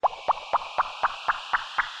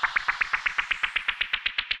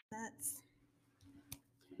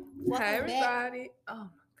Hi, Welcome back. everybody. Oh my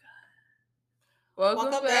God.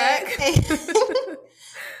 Welcome Welcome back back. to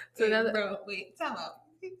Wait, another. bro. Wait, time out.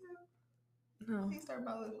 No. Please start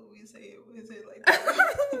about it when we say it like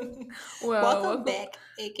that. Welcome back,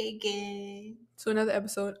 AKA. to another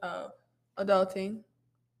episode of Adulting.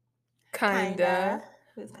 Kinda.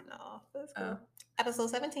 Who's kind of off? That's Oh. cool.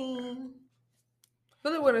 Episode 17.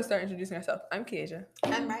 But then we're going to start introducing ourselves. I'm Keisha.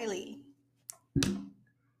 I'm Riley.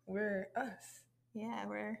 We're us. Yeah,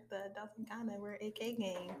 we're the Adulting Kinda. We're AK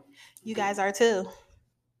gang. You guys are too.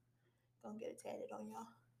 Don't get it tatted on y'all.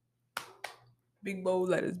 Big bold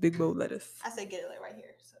letters. Big bold letters. I say get it like right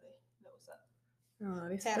here so they know what's up. Oh,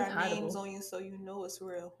 Tat that's our names hideable. on you so you know it's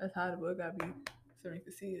real. That's hideable. It got to be so you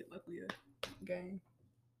can see it. Luckily, a gang.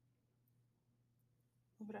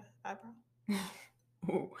 Over the eyebrow.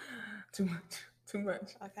 Oh, too much. Too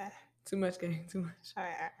much. Okay. Too much gang. Too much. All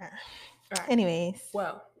right. All right. Anyways.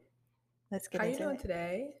 Well, let's get how into you doing it.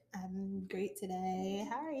 today? I'm great today.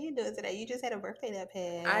 How are you doing today? You just had a birthday that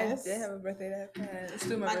passed. I did have a birthday that passed. It's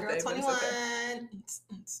still my birthday, girl, 21. but it's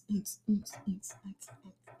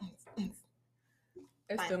okay.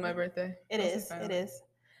 It's still my birthday. It is.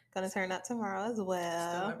 Gonna turn up tomorrow as well.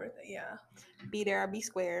 It's still my birthday, yeah. Be there or be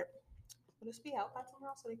squared. Will this be out by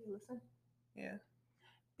tomorrow so they can listen? Yeah.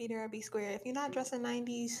 Be there or be squared. If you're not dressed in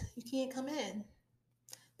 90s, you can't come in.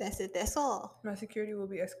 That's it. That's all. My security will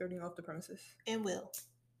be escorting you off the premises. And will.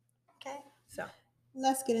 Okay. So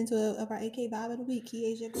let's get into it of our AK vibe of the week.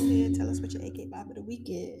 Asia, go ahead. Tell us what your AK vibe of the week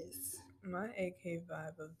is. My AK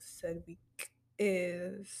vibe of said week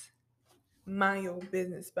is Mind Your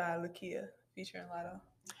Business by Lakia featuring Lotto.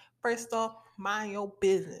 First off, mind your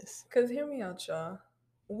business. Cause hear me out, y'all.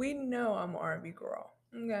 We know I'm an R&B girl.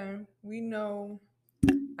 Okay. We know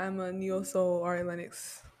I'm a neo soul Ari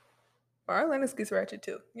Lennox. Ari Lennox gets ratchet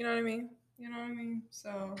too. You know what I mean?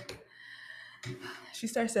 So she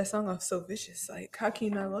starts that song off so vicious. Like, how can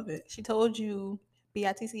you not love it? She told you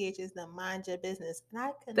BITCH is the mind your business. And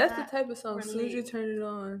I could That's the type of song, as soon as you turn it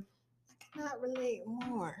on. I cannot relate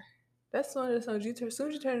more. That's one of the songs as soon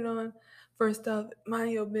as you turn it on, first off,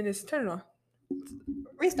 mind your business, turn it on.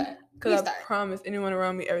 Restart. Because I promise anyone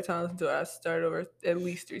around me, every time I listen to it, I start over at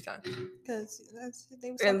least 3 times. Because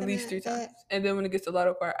they was at least 3 times. And then when it gets to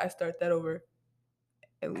Lotto part, I start that over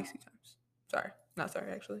at least 3 times. Sorry. Not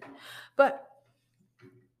sorry, actually. But,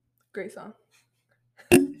 great song.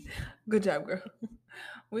 Good job, girl.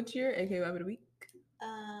 What's your AK vibe of the week?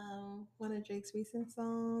 One of Drake's recent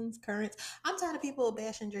songs, Currents. I'm tired of people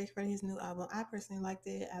bashing Drake for his new album. I personally liked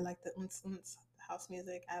it. I like the house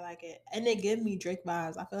music. I like it. And it gives me Drake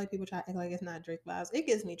vibes. I feel like people try to act like it's not Drake vibes. It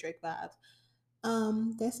gives me Drake vibes.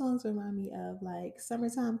 That songs remind me of like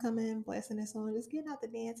summertime coming, blasting that song, just getting out the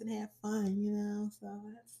dance and have fun, you know. So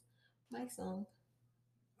that's my song.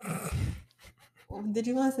 Did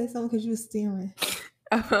you want to say something because you were staring?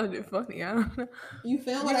 I found it funny. I don't know. You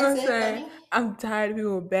feel what I said? Funny? I'm tired of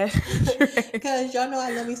people bashing Drake. Because y'all know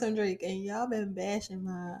I love me some Drake, and y'all been bashing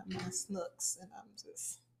my snooks, and I'm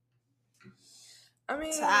just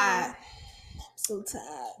tired. I'm so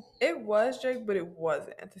tired. It was Drake, but it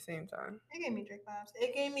wasn't at the same time. It gave me Drake vibes.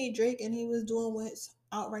 It gave me Drake, and he was doing what's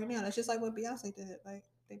out right now. That's just like what Beyonce did. Like,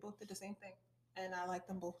 they both did the same thing. And I like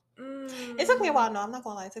them both. It took me a while. No, I'm not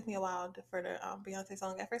gonna lie. It took me a while for the Beyonce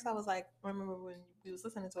song. At first, I was like, remember when we was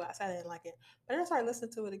listening to it, I said I didn't like it, but then I started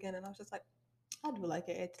listening to it again, and I was just like, I do like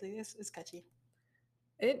it. Actually, it's catchy.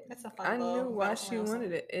 It's a fun. I knew why she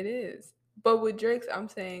wanted it. It is, but with Drake's, I'm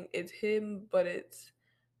saying it's him, but it's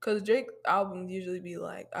because Drake albums usually be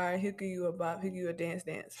like, all right, he'll give you a bop, he'll give you a dance,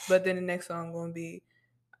 but then the next song gonna be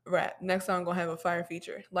rap. Next song gonna have a fire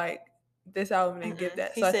feature. Like, this album didn't get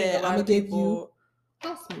that. So I think a lot of people.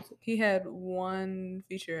 He had one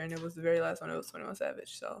feature, and it was the very last one. It was 21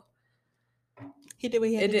 Savage. So he did what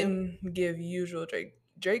he had to do. It didn't give usual Drake.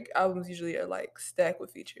 Drake albums usually are like stacked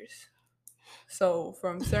with features. So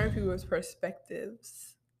from certain people's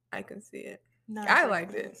perspectives, I can see it. I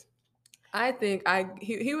liked it. I think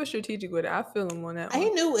he was strategic with it. I feel him on that one. He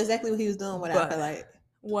knew exactly what he was doing. What I feel like.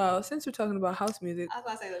 Well, since we're talking about house music, I was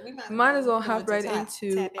about to say, we might as well hop right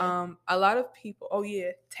into a lot of people. Oh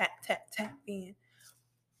yeah, tap in.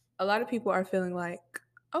 A lot of people are feeling like,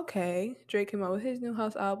 okay, Drake came out with his new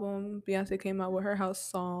house album. Beyonce came out with her house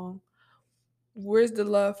song. Where's the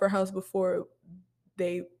love for house before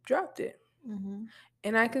they dropped it? Mm-hmm.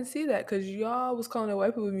 And I can see that because y'all was calling it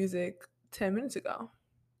white people music 10 minutes ago.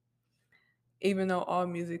 Even though all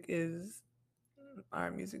music is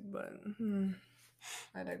our music, but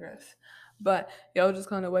I digress. But y'all was just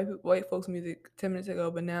calling it white folks music 10 minutes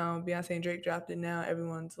ago, but now Beyonce and Drake dropped it. Now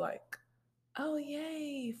everyone's like, oh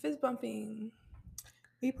yay, fist bumping.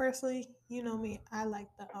 Me personally, you know me, I like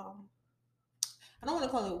the. I don't want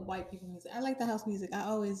to call it white people music. I like the house music. I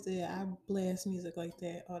always did. I blast music like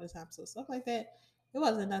that all the time. So stuff like that, it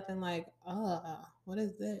wasn't nothing like, what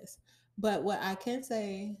is this? But what I can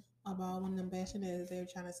say about one of them bashing is they're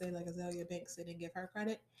trying to say like Azalea Banks didn't give her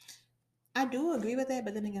credit. I do agree with that,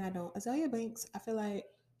 but then again, I don't. Azalea Banks, I feel like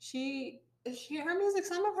she her music.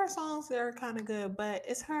 Some of her songs are kind of good, but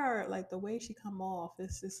it's her like the way she come off.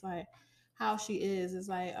 It's just like how she is. It's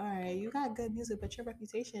like, all right, you got good music, but your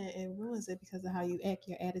reputation it ruins it because of how you act,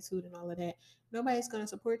 your attitude, and all of that. Nobody's gonna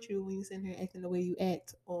support you when you sit here acting the way you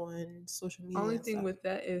act on social media Only and thing stuff. with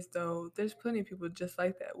that is though, there's plenty of people just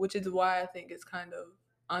like that, which is why I think it's kind of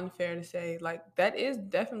unfair to say like that is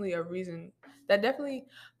definitely a reason that definitely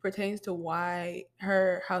pertains to why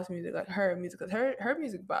her house music, like her music, cause her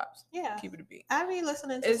music bops. Yeah, Keep it a beat. I be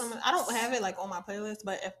listening to some. It's I don't have it like on my playlist,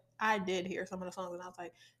 but if I did hear some of the songs and I was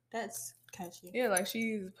like, that's catchy. yeah, like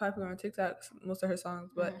she's popular on TikTok, most of her songs,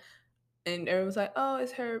 but Hmm. and everyone's like, oh,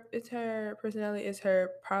 it's her personality, it's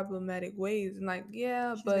her problematic ways, and like,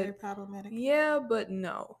 She's very problematic. yeah, but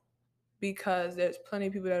no, because there's plenty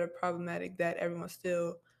of people that are problematic that everyone's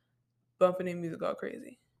still bumping their music all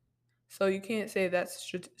crazy. So you can't say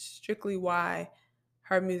that's strictly why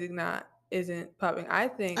her music not isn't popping. I I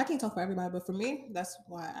think can't talk for everybody, but for me, that's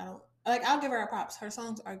why I don't like. I'll give her props. Her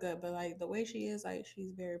songs are good, but like the way she is, like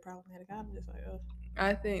she's very problematic. I'm just like, oh,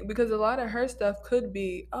 I think because a lot of her stuff could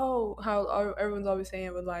be how everyone's always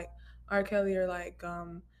saying with like R. Kelly or like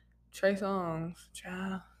Trey Songz,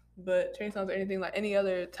 child. But Trey Songz or anything like any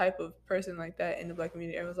other type of person like that in the black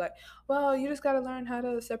community, everyone's like, well, you just gotta learn how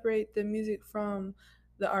to separate the music from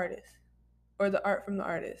the artist or the art from the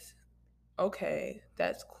artist. Okay,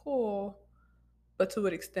 that's cool, but to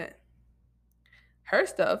what extent? Her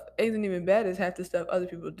stuff isn't even bad as half the stuff other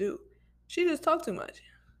people do. She just talks too much.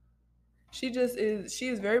 She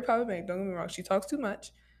is very problematic, don't get me wrong. She talks too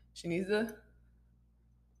much. She needs to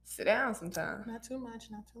sit down sometimes. not too much,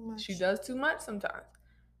 not too She much. does too much sometimes.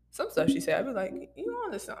 Some stuff she said, I'd be like, you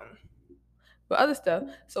on to something. But other stuff,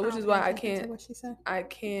 so which I'll is pay why attention to what she said. I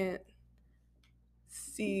can't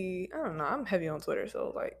see, I don't know, I'm heavy on Twitter,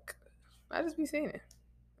 so like, I just be seeing it.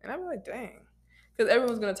 And I'd be like, dang. Because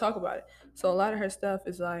everyone's going to talk about it. So a lot of her stuff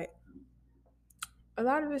is like, a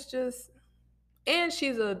lot of it's just, and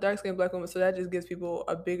she's a dark skinned black woman, so that just gives people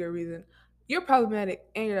a bigger reason. You're problematic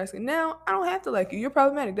and you're dark skinned. Now, I don't have to like you. You're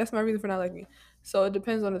problematic. That's my reason for not liking you. So it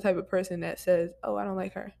depends on the type of person that says, oh, I don't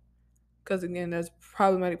like her. Because again, there's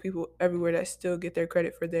problematic people everywhere that still get their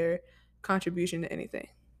credit for their contribution to anything.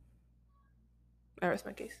 I rest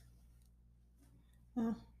my case.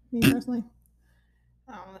 Me personally,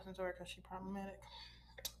 I don't listen to her because she's problematic.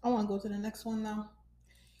 I want to go to the next one now.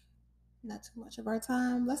 Not too much of our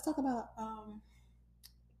time. Let's talk about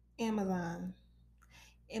Amazon.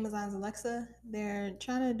 Amazon's Alexa. They're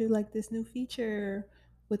trying to do like this new feature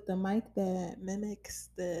with the mic that mimics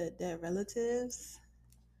the dead relatives,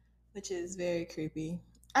 which is very creepy.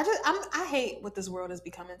 I hate what this world is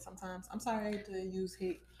becoming sometimes. I'm sorry to use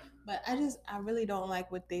hate, but I really don't like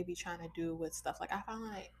what they be trying to do with stuff. Like I find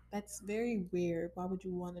like that's very weird. Why would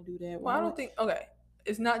you want to do that? Well, Why I would don't think, okay,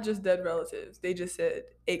 it's not just dead relatives. They just said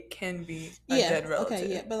it can be a Yeah, dead okay, yeah,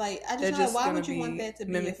 relative. but like I just They're know just why going to would you want be that to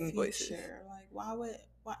be a mimicking voices. feature? Like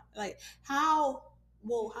why like how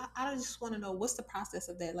well I just want to know what's the process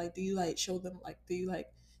of that? Like do you like show them like do you like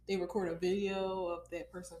they record a video of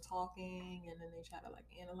that person talking and then they try to like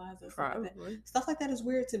analyze it stuff like that. Probably. Stuff like that is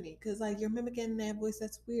weird to me because like you're mimicking that voice.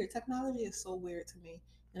 That's weird. Technology is so weird to me,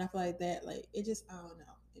 and I feel like that like it just I don't know.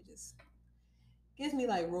 It just gives me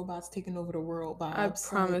like robots taking over the world I vibes.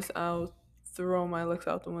 promise Like I'll throw my looks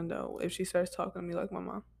out the window if she starts talking to me like my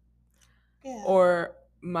mom yeah, or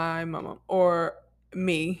my mama or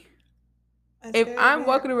me. it's If very I'm weird.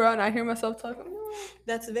 walking around and I hear myself talking,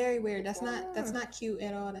 That's very weird. That's "Ah." not cute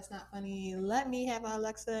at all. That's not funny. Let me have an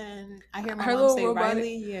Alexa and I hear my Her mom little say robotic,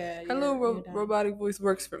 Riley. Yeah, her little you're done. robotic voice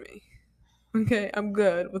works for me. Okay, I'm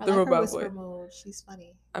good with I the like her robot whisper voice. mode. She's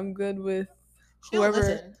funny. I'm good with She don't whoever.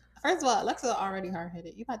 listen. First of all, Alexa already hard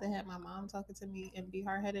headed. You about to have my mom talking to me and be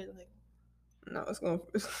hard headed? Like, No, it's gonna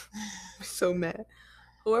be so mad.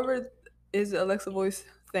 Whoever is the Alexa voice,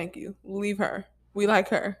 thank you. Leave her. We like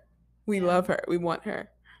her. We yeah. love her. We want her.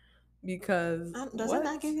 Because Does it what?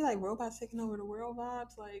 not give you like robots taking over the world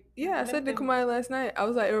vibes? Like, Yeah, I what if said to them? Kamaya last night. I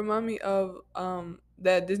was like, it reminded me of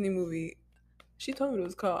that Disney movie. She told me what it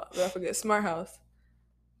was called, but I forget. Smart House.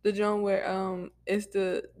 The joint where it's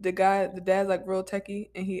the guy, the dad's like real techie,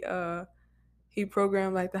 and he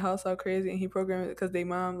programmed like the house all crazy, and he programmed it because their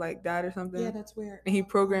mom like died or Yeah, something, that's weird. and he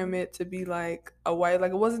programmed it to be like a white,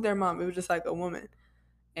 like it wasn't their mom, it was just like a woman,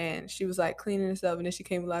 and she was like cleaning and stuff, and then she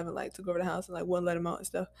came alive and like took over the house and like wouldn't let him out and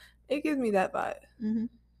stuff. It gives me that vibe. Mm-hmm.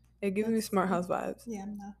 It gives me smart house vibes. Yeah,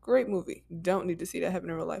 no. Great movie. Don't need to see that happen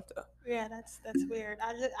in real life though. Yeah, that's weird.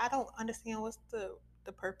 I don't understand what's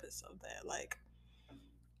the purpose of that. Like,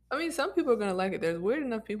 I mean, some people are gonna like it. There's weird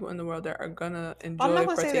enough people in the world that are gonna I'm not enjoy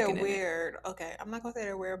gonna say they're partaking in it. weird. Okay, I'm not gonna say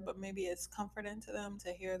they're weird, but maybe it's comforting to them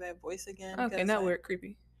to hear that voice again. Okay, Because not like, weird,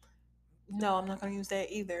 creepy. no, I'm not gonna use that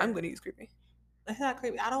I'm either. gonna use creepy. It's not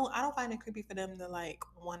creepy. I don't find it creepy for them to like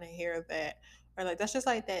want to hear that, or like that's just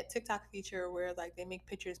like that TikTok feature where like they make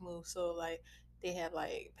pictures move. So like they have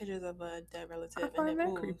like pictures of a dead I relative and find it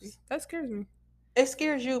that creepy. moves. That scares me. It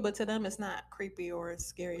scares you, but to them it's not creepy or it's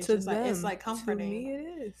scary. It's To just like it's them, like to comforting. me,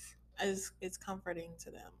 it is. It's comforting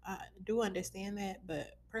to them. I do understand that, but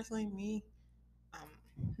personally, me, I'm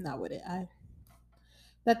not with it. I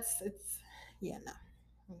that's it's yeah no.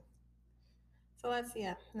 So let's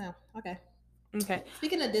yeah no okay. Okay.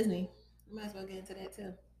 Speaking of Disney, we might as well get into that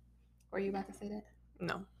too. Were you about to say that?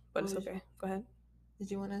 No, but What it's was you? okay. Go ahead. Did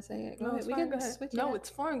you want to say it? Go No, ahead. it's We fine. Go can ahead. switch it No, up. it's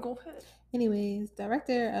fine. Go ahead. Anyways,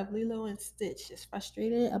 director of Lilo and Stitch is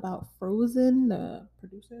frustrated about Frozen. The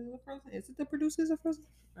producers of Frozen. Is it the producers of Frozen?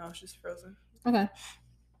 No, it's just frozen. Okay.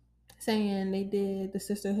 Saying they did the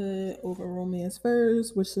sisterhood over romance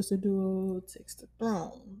first. Which sister duo takes the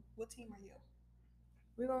throne? What team are you?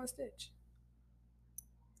 Lilo and Stitch.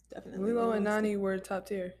 Definitely Lilo Lilo and and Stitch. Nani were top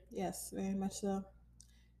tier Yes, very much so.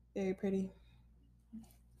 Very pretty.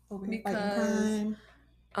 Over here fighting because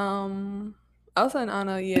crime. Elsa and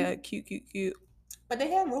Anna, yeah, cute, cute, cute. But they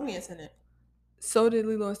have romance in it. So did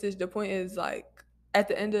Lilo and Stitch. The point is like at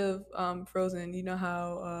the end of Frozen, you know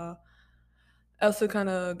how Elsa kind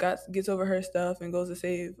of gets over her stuff and goes to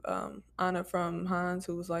save Anna from Hans,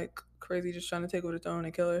 who was like crazy, just trying to take over the throne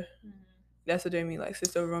and kill her. Mm. That's what they mean, like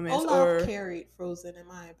sister romance. Olaf Or carried Frozen, in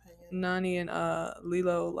my opinion. Nani and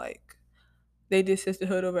Lilo, like they did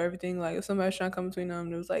sisterhood over everything. Like if somebody's trying to come between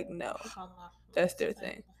them, it was like no, Allah. that's their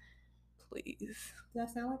thing. Please, Does that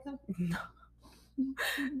sound like him? no.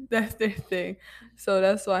 That's their thing. So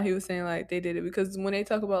that's why he was saying like they did it because when they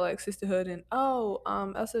talk about like sisterhood and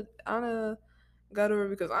Elsa Anna got over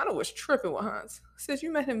because Anna was tripping with Hans. Sis,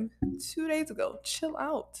 you met him 2 days ago. Chill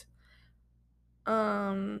out.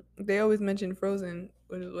 They always mention Frozen,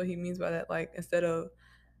 which is what he means by that. Like instead of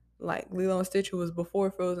like Lilo and Stitch, who was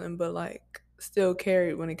before Frozen, but like still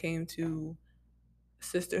carried when it came to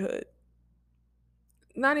sisterhood.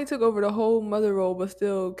 Nani took over the whole mother role, but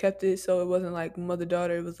still kept it so it wasn't like mother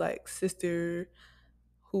daughter. It was like sister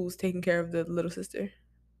who's taking care of the little sister.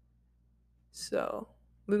 So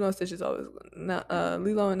Lilo and Stitch is always not.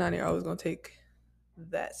 Lilo and Nani are always gonna take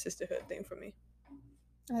that sisterhood thing from me.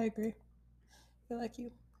 I agree. I feel like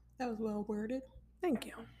you. That was well worded. Thank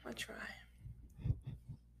you. I try.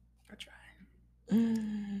 I try.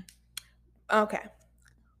 Mm. Okay.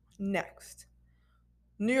 Next,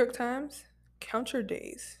 New York Times. Count your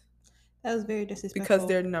days That was very because disrespectful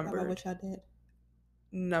they're about numbered. what y'all did.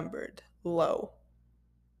 Numbered. Low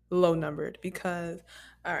numbered because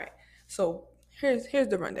all right, so here's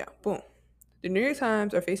the rundown. Boom. The New York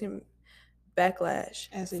Times are facing backlash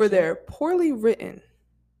As they for should. their poorly written,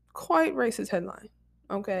 quite racist headline.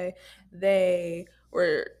 Okay, they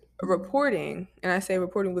were reporting, and I say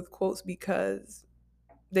reporting with quotes because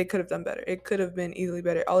they could have done better. It could have been easily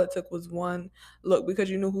better. All it took was one look because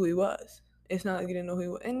you knew who he was. It's not like you didn't know who he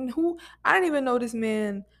was, and who I didn't even know this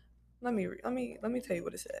man. Let me tell you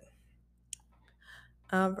what it said.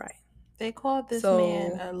 All right. They called this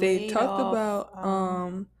man So a they laid talked off.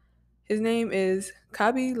 about his name is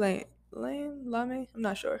Kabi Lame. I'm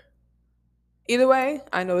not sure. Either way,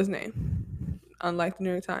 I know his name. Unlike the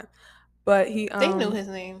New York Times. But he They knew his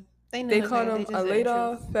name. They knew they his called name. They him just a didn't laid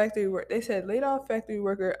choose. off factory worker. They said laid off factory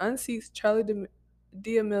worker unseats Charlie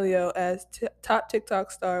D'Amelio as top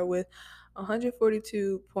TikTok star with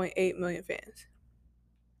 142.8 million fans.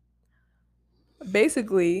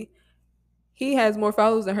 Basically, he has more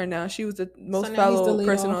followers than her now. She was the So most now he's the followed laid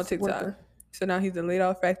person on off TikTok. worker, So now he's the laid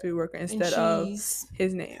off factory worker and instead of she's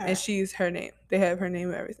his name. And her. she's her name. They have her name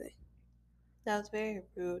and everything. That was very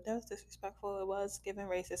rude. That was disrespectful. It was given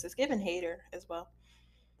racist. It's given hater as well.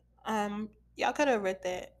 Y'all could have read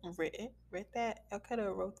that. Y'all could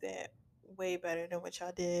have wrote that way better than what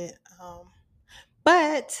y'all did.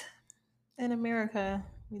 But in America,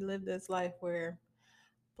 we live this life where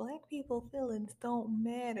black people feelings don't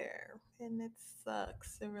matter, and it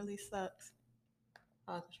sucks. It really sucks.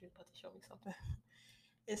 Oh, I thought you were about to show me something.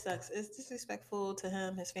 It sucks. It's disrespectful to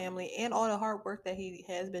him, his family, and all the hard work that he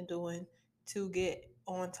has been doing to get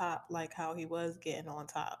on top, like how he was getting on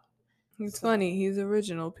top. It's So funny. He's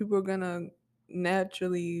original. People are gonna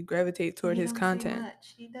naturally gravitate toward He his don't say content.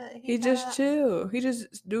 much. He does. He He got just up. chill. He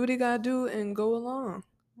just do what he gotta do and go along.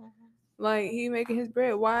 Mhm. Like he making his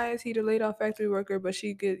bread. Why is he the laid off factory worker? But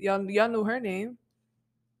she get y'all know her name.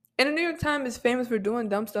 And the New York Times is famous for doing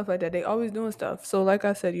dumb stuff like that. They always doing stuff. So like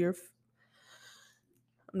I said, I'm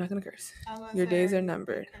not gonna curse. I was gonna Your say, days are are you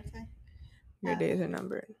numbered. cursing? Your days are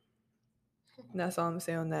numbered. And that's all I'm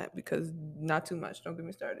saying on that because not too much. Don't get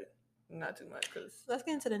me started. Not too much because Let's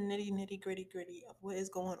get into the nitty gritty of what is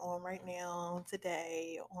going on right now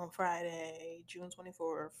today on Friday, June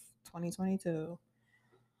 24th, 2022.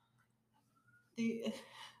 Do you,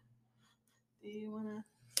 do you want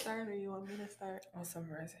to start or you want me to start? I'll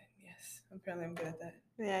summarize it. Yes, apparently I'm good at that.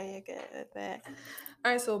 Yeah, you're good at that.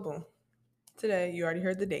 All right, so boom. Today you already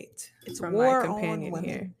heard the date It's from my war on companion here.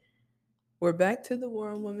 women. We're back to the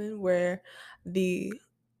war on women where the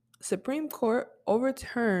Supreme Court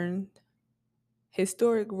overturned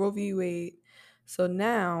historic Roe v. Wade. So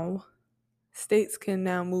now states can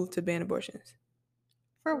now move to ban abortions.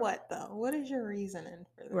 For what though? What is your reasoning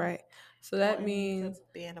for them Right. So that wanting to means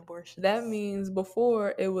ban abortions?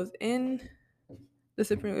 before it was in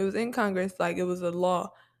it was in Congress, like it was a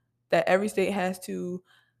law that every state has to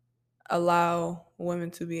allow women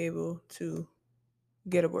to be able to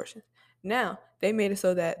get abortions. Now they made it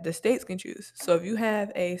so that the states can choose. So if you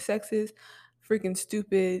have a sexist, freaking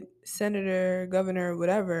stupid senator, governor,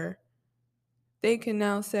 whatever, they can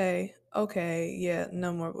now say, okay, yeah,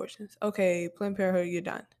 no more abortions. Okay, Planned Parenthood, you're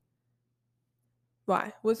done.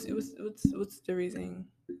 Why? What's the reasoning?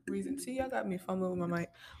 Reason? See, y'all got me fumbling with my mic.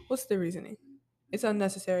 What's the reasoning? It's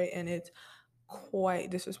unnecessary and it's quite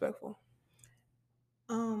disrespectful.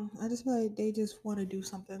 I just feel like they just want to do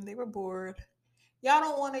something. They were bored. Y'all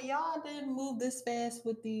don't want to. Y'all didn't move this fast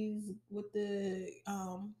with the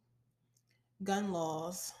gun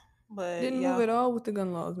laws, but Didn't move y'all. at all with the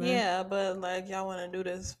gun laws, man. Yeah, but like y'all want to do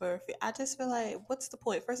this for. I just feel like, what's the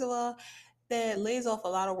point? First of all, that lays off a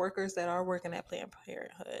lot of workers that are working at Planned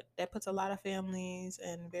Parenthood. That puts a lot of families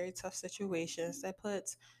in very tough situations. That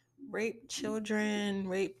puts rape children,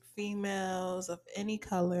 rape females of any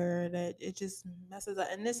color. That it just messes up.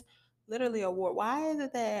 And this literally a war. Why is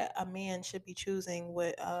it that a man should be choosing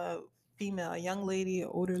what a female, a young lady,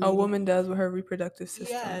 or older A lady? woman does with her reproductive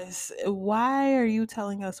system. Yes. Why are you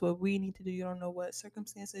telling us what we need to do? You don't know what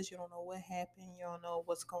circumstances, you don't know what happened, you don't know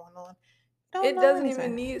what's going on. You don't It know doesn't anything.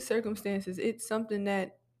 even need circumstances. It's something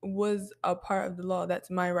that was a part of the law. That's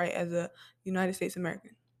my right as a United States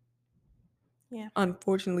American. Yeah.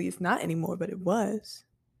 Unfortunately, it's not anymore, but it was.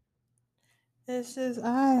 It's just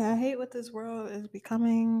I hate what this world is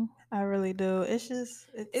becoming. I really do. It's It's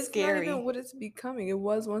not scary. even what it's becoming. It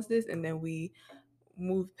was once this, and then we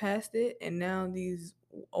moved past it, and now these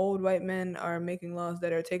old white men are making laws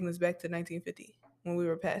that are taking us back to 1950 when we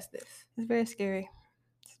were past this. It's very scary.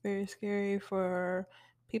 It's very scary for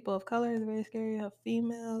people of color. It's very scary of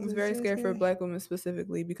females. It's It's very very scary for scary. black women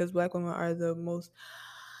specifically because black women are the most.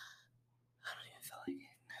 I don't even feel like it.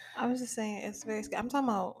 I was just saying it's very scary. I'm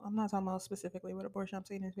not talking about specifically with abortion. I'm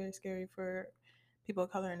saying it's very scary for people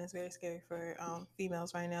of color and it's very scary for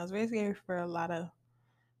females right now. It's very scary for a lot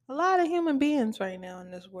of human beings right now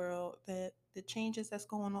in this world that the changes that's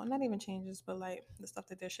going on, not even changes, but like the stuff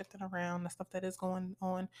that they're shifting around, the stuff that is going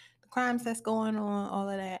on, the crimes that's going on, all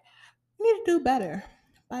of that. You need to do better.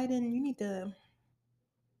 Biden, you need to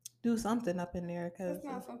do something up in there That's because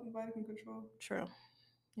not something Biden can control. true.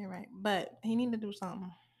 You're right. But he need to do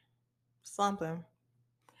something. Something.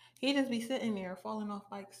 He just be sitting there falling off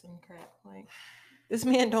bikes and crap. Like this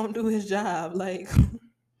man don't do his job. Like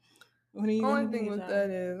when are you Only gonna do thing your with job? that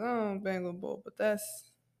is I don't bang a bull, but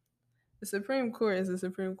that's the Supreme Court is the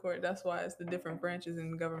Supreme Court. That's why it's the different branches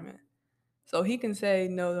in the government. So he can say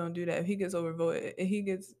no, don't do that. If he gets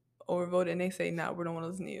overvoted, and they say no, we don't want to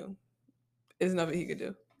listen to you, there's nothing he could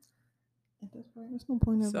do. At this point, there's no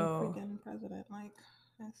point of a So freaking president. Like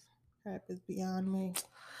that's crap is beyond me.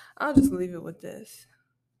 I'll just leave it with this: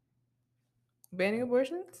 banning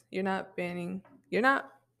abortions. You're not banning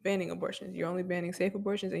abortions. You're only banning safe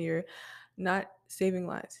abortions, and you're not saving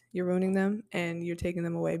lives. You're ruining them, and you're taking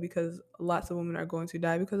them away because lots of women are going to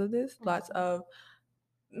die because of this. Lots Mhm. of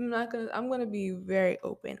I'm gonna be very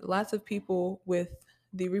open. Lots of people with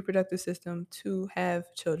the reproductive system to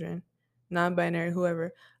have children, non-binary,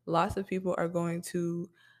 whoever. Lots of people are going to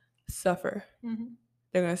suffer. Mhm.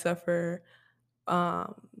 They're gonna suffer.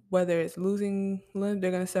 Whether it's losing limb,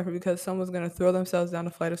 they're gonna suffer because someone's gonna throw themselves down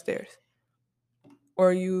a flight of stairs,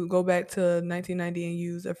 or you go back to 1990 and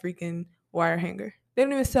use a freaking wire hanger. They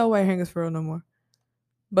don't even sell wire hangers for real no more,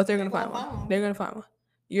 but they're They're gonna gonna find one. find one. They're gonna find one.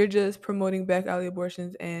 You're just promoting back alley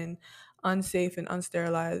abortions and unsafe and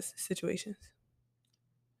unsterilized situations.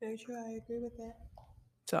 Very true. I agree with that.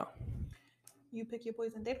 So, You pick your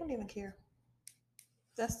poison. They don't even care.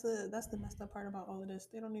 That's the messed up part about all of this.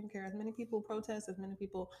 They don't even care. As many people protest, as many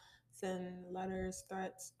people send letters,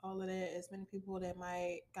 threats, all of that, as many people that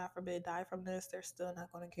might, God forbid, die from this, they're still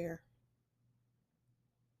not going to care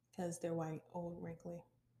because they're white, old, wrinkly.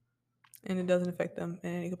 and it doesn't affect them in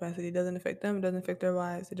any capacity. It doesn't affect them. It doesn't affect their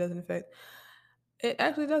wives. It doesn't affect. It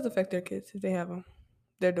actually does affect their kids if they have them,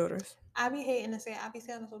 their daughters. I be hating to say I be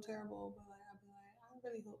sounding so terrible, but like I be like, I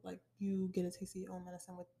really hope like you get a taste of your own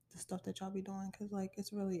medicine with the stuff that y'all be doing because like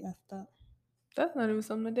it's really effed up. That's not even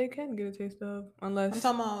something that they can get a taste of I'm unless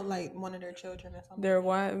talking about like one of their children or something like their that.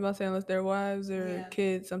 wives. I'm not saying unless their wives or Yeah,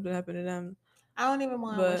 kids something happened to them. I don't even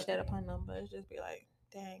want to wish But that upon them, but it's just be like,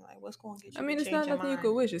 dang, like what's going to get I you to mean, it's change not your nothing you mind?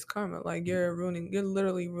 could wish. It's karma. Like you're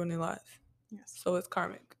literally ruining lives. Yes, So it's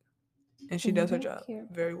karmic, and she and you does her don't job care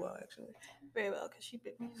very about it. well, actually. Very well, because she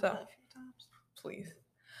bit me in the So butt a few times. please.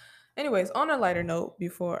 Anyways, on a lighter note,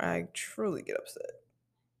 before I truly get upset,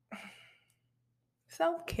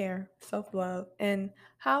 self care, self love, and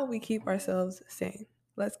how we keep ourselves sane.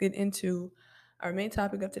 Let's get into our main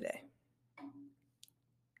topic of today.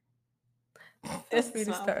 Feel free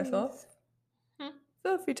to Smile, start us off. please. Hmm.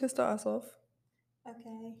 Feel free to start us off.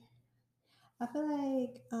 Okay. I feel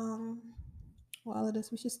like well, all of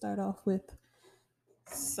this we should start off with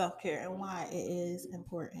self care and why it is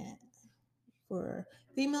important for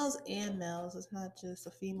females and males. It's not just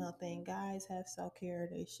a female thing. Guys have self care.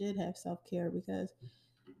 They should have self care because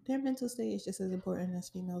their mental state is just as important as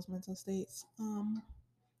females' mental states.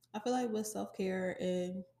 I feel like with self care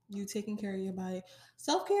and you taking care of your body,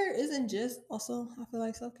 self care isn't just also, I feel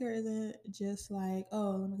like self care isn't just like,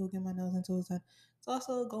 oh, let me go get my nails and toes done. It's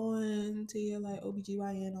also going to your like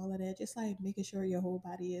OBGYN, all of that, just like making sure your whole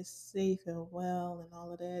body is safe and well and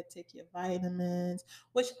all of that. Take your vitamins,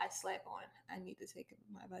 which I slack on. I need to take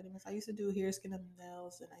my vitamins. I used to do hair, skin, and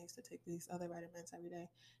nails, and I used to take these other vitamins every day,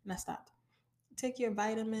 and I stopped. Take your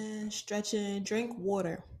vitamins, stretching, drink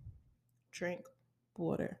water. Drink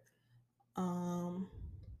water. Um,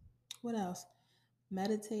 what else?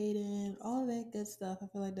 Meditating, all that good stuff. I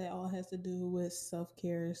feel like that all has to do with self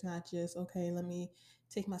care. It's not just okay. Let me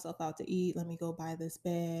take myself out to eat. Let me go buy this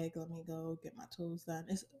bag. Let me go get my toes done.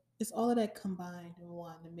 It's all of that combined in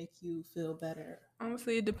one to make you feel better.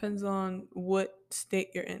 Honestly, it depends on what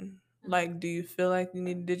state you're in. Mhm. Like, do you feel like you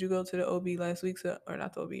need? Did you go to the OB last week? So, or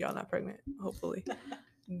not the OB? Y'all not pregnant? Hopefully,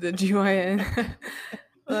 the GYN.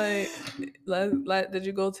 Did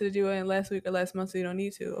you go to the GYN last week or last month? So you don't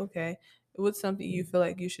need to. Okay, what's something you feel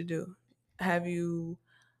like you should do? Have you?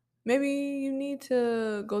 Maybe you need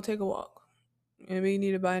to go take a walk. Maybe you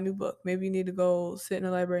need to buy a new book. Maybe you need to go sit in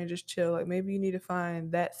the library and just chill. Like maybe you need to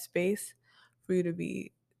find that space for you to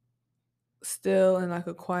be still in like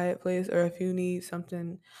a quiet place, or if you need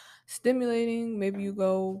something stimulating, maybe you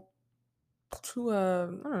go to a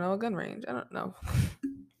I don't know, a gun range. I don't know.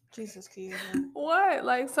 Jesus, Kiva. What?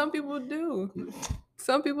 Like some people do.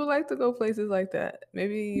 Some people like to go places like that.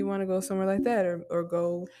 Maybe you want to go somewhere like that, or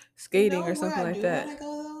go You skating know or where something I like do want that. to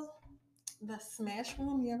go though? The Smash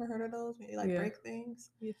Room. You ever heard of those? Where you like Yeah. break things.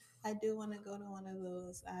 Yes. I do want to go to one of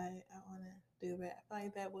those. I want to do that. I feel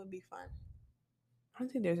like that would be fun. I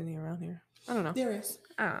don't think there's any around here. I don't know. There is.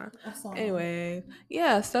 Ah. I saw one. Anyway,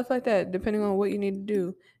 yeah, stuff like that, depending on what you need to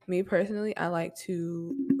do. Me personally, I like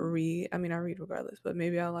to read. I mean, I read regardless, but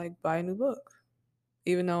maybe I like buy a new book.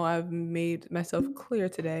 Even though I've made myself clear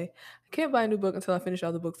today, I can't buy a new book until I finish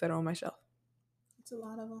all the books that are on my shelf. It's a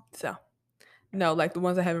lot of them. So, no, like the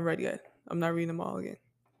ones I haven't read yet. I'm not reading them all again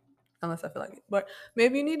unless I feel like it. But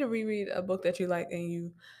maybe you need to reread a book that you like and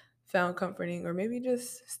you found comforting, or maybe you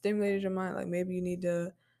just stimulated your mind. Like maybe you need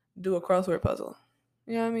to do a crossword puzzle.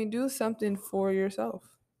 You know what I mean? Do something for yourself.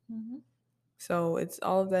 Mm-hmm. So it's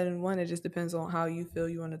all of that in one. It just depends on how you feel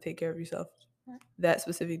you want to take care of yourself Right. that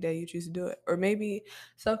specific day you choose to do it. Or maybe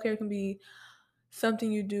self care can be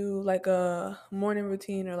something you do like a morning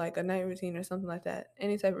routine or like a night routine or something like that.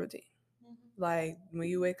 Any type of routine. Mm-hmm. Like when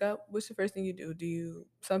you wake up, what's the first thing you do?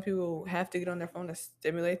 Some people have to get on their phone to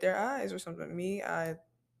stimulate their eyes or something. Me, I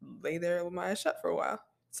lay there with my eyes shut for a while.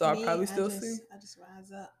 So I'll Me, probably still I just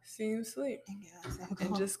rise up sleep and get myself and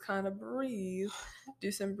going. just kind of breathe, do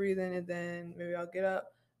some breathing, and then maybe I'll get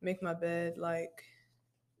up, make my bed, like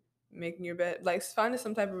making your bed, like finding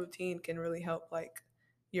some type of routine can really help like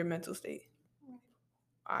your mental state.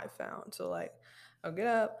 I found. So like I'll get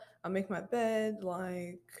up, I'll make my bed,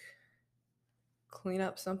 like clean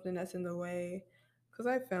up something that's in the way. Cause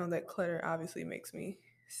I found that clutter obviously makes me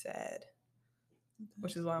sad,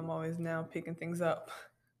 which is why I'm always now picking things up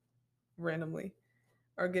randomly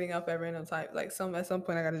or getting up at random time. Like at some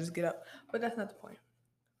point I gotta just get up. But that's not the point.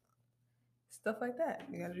 stuff like that.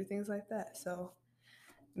 You gotta do things like that. So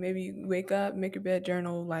maybe you wake up, make your bed,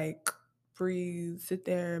 journal, like breathe, sit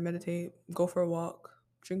there, meditate, go for a walk,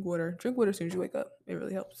 drink water. Drink water as soon as you wake up. It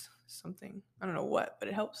really helps something. I don't know what, but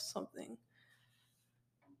it helps something.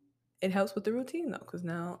 It helps with the routine though, because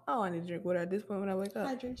now, oh, I need to drink water at this point when I wake up.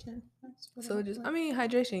 Hydration. That's what it So helps just, with. I mean,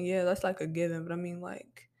 hydration, yeah, that's like a given, but I mean,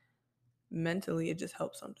 like mentally, it just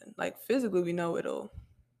helps something. Like physically, we know it'll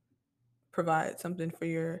provide something for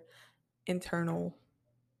your internal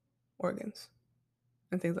organs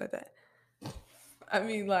and things like that. I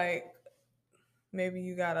mean, like maybe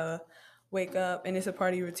you gotta wake up and it's a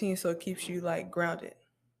part of your routine, so it keeps you like grounded.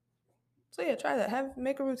 So yeah, try that.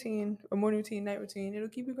 Make a routine, a morning routine, night routine. It'll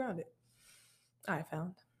keep you grounded. I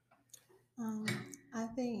found. Um, I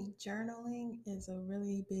think journaling is a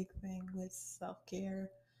really big thing with self care.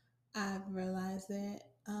 I've realized that.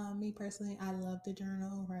 Me personally, I love to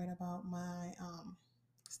journal, write about my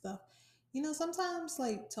stuff. You know, sometimes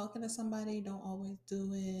like talking to somebody don't always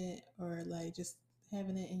do it, or like just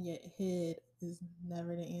having it in your head is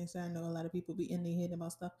never the answer. I know a lot of people be in their head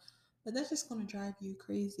about stuff, but that's just gonna drive you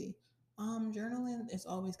crazy. Journaling is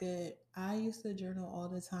always good. I used to journal all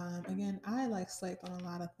the time. Again, I like slept on a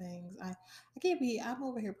lot of things. I can't be. I'm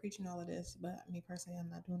over here preaching all of this, but me personally, I'm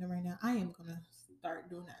not doing it right now. I am gonna start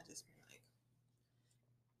doing that. Just be like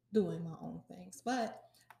doing my own things. But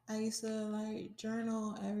I used to like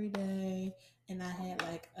journal every day, and I had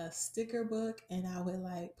like a sticker book, and I would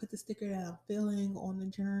like put the sticker that I'm feeling on the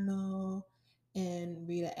journal and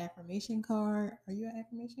read an affirmation card. Are you an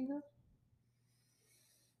affirmation girl?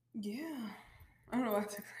 Yeah. I don't know why I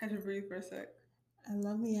had to breathe for a sec. I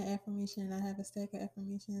love me an affirmation. I have a stack of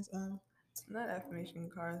affirmations. Not affirmation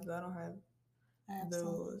cards, though. I don't have I have some.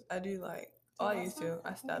 those. I do like, Do oh, you I want used some? to. I I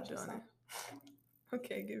can get stopped you doing some. it.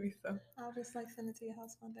 Okay, give me some. I'll just like send it to your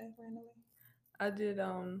house one day randomly. I did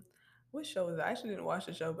what show was it? I actually didn't watch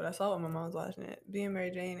the show, but I saw it when my mom was watching it. Being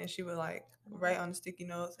Mary Jane, and she would like I love write it. on the sticky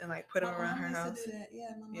notes and like put them My around mom her used to house. do that. Yeah,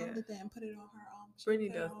 my mom Yeah. did that and put it on her she would Brittany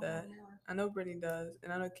put it does on her that. mirror. I know Brittany does,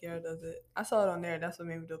 and I know Kiara does it. I saw it on there. That's what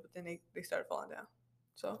made me do it. But then they started falling down,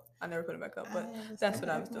 so I never put it back up. I But have a that's stack what of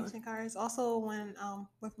I was doing. affirmation cards. Also, when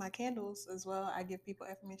with my candles as well, I give people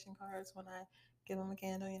affirmation cards when I give them a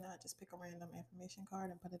candle. You know, I just pick a random affirmation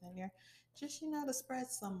card and put it in there, just to spread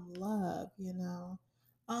some love.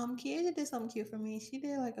 Kiera did something cute for me. She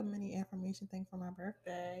did like a mini affirmation thing for my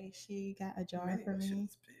birthday. She got a jar Many for that shit me.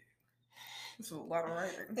 is big. It's a lot of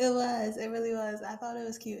writing. It was. It really was. I thought it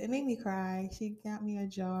was cute. It made me cry. She got me a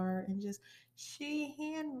jar and just she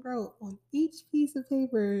hand wrote on each piece of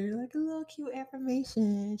paper like a little cute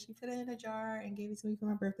affirmation. She put it in a jar and gave it to me for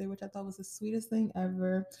my birthday, which I thought was the sweetest thing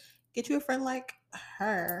ever. Get you a friend like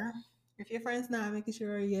her. If your friend's not making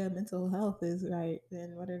sure your mental health is right,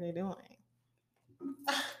 then what are they doing?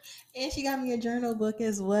 And she got me a journal book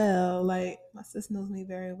as well. Like my sis knows me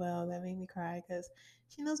very well. That made me cry because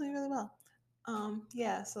she knows me really well.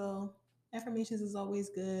 Yeah, so affirmations is always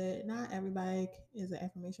good. Not everybody is an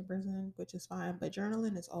affirmation person, which is fine, but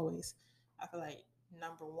journaling is always, I feel like,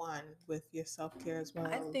 number one with your self care as I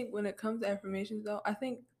well. think when it comes to affirmations, though, I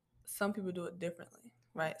think some people do it differently,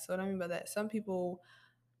 right? So what I mean by that, some people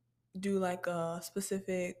do like a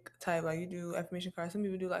specific type, like you do affirmation cards. Some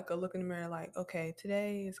people do like a look in the mirror, like, okay,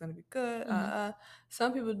 today is gonna be good. Mm-hmm.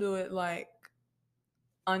 Some people do it like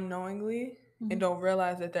unknowingly Mm-hmm. and don't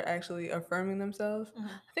realize that they're actually affirming themselves. Mm-hmm.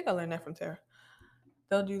 I think I learned that from Tara.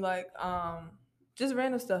 They'll do like just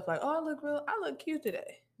random stuff like, oh, I look cute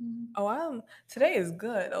today. Mm-hmm. Oh, today is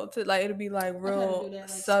good. Oh, like it'll be like I try to do real that, like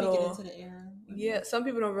speak it into subtle. the air. Yeah, some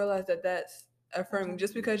people don't realize that that's I try affirming to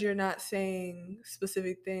just do that. because you're not saying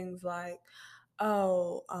specific things like,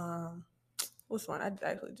 oh, what's one? I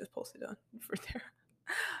actually just posted on for there.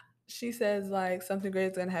 She says like something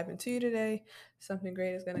great is gonna happen to you today. Something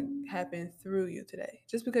great is gonna happen through you today.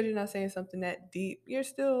 Just because you're not saying something that deep, you're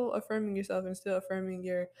still affirming yourself and still affirming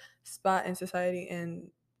your spot in society and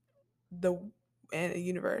the and the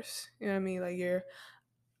universe. You know what I mean? Like you're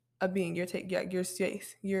a being. Your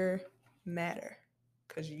space. Your matter,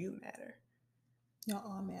 cause you matter. Y'all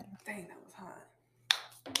all matter. Dang, that was hot.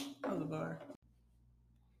 That was a bar.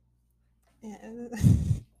 Yeah.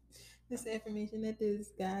 This affirmation that this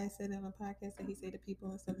guy said on a podcast that he said to people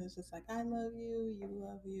and stuff is just like, I love you, you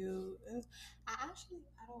love you. I don't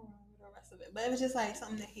remember the rest of it, but it was just like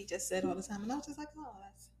something that he just said all the time. And I was just like, oh,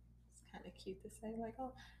 that's kind of cute to say. Like,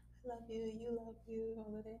 oh, I love you love you,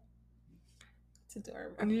 all of that. It's I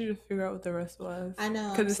adorable. need you to figure out what the rest was. I know,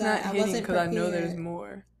 I'm Because it's sorry. not I hitting, wasn't because I know there's prepared.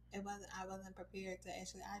 more. I wasn't prepared to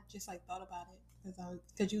actually, I just like thought about it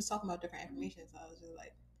because you was talking about different affirmations. So I was just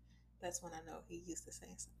like, That's when I know he used to say.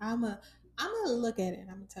 I'm gonna look at it and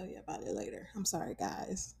I'm gonna tell you about it later. I'm sorry,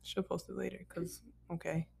 guys. She'll post it later, cause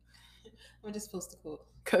okay, I'm just supposed to quote.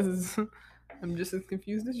 cause I'm just as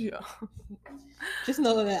confused as you. Just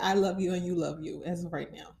know that I love you and you love you as of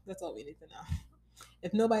right now. That's all we need to know.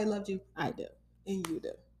 If nobody loved you, I do, and you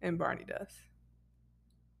do. And Barney does.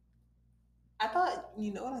 I thought,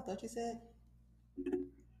 you know what I thought you said?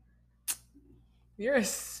 You're a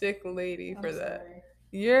sick lady for I'm that. sorry.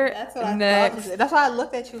 You're That's what I thought you next. said. That's why I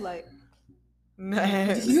looked at you like,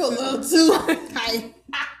 Next. you a little too. I,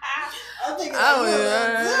 I'm thinking like,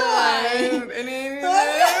 you a little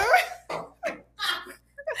too.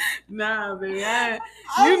 Nah, baby.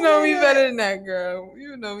 You know me better than that, girl.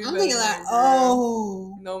 You know me I'm better thinking than like, that, girl.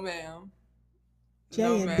 oh. No, ma'am. J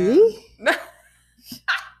No, and ma'am. B?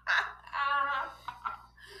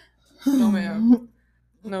 No, ma'am.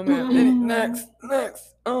 No, ma'am. Next.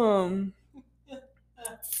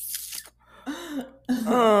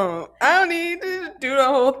 I don't need to do the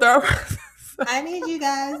whole thought process. I need you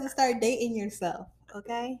guys to start dating yourself,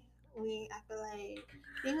 okay? I feel like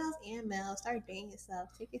females and males, start dating yourself.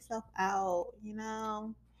 Take yourself out,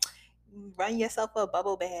 run yourself a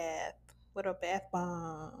bubble bath with a bath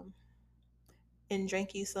bomb and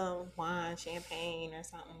drink you some wine, champagne, or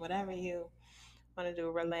something, whatever you want to do.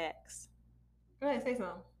 Relax. Go ahead, say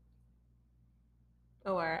something.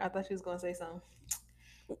 Oh, all right. I thought she was going to say something.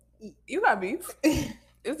 You got beef.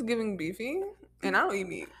 It's giving beefy, and I don't eat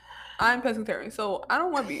meat. I'm pescatarian, so I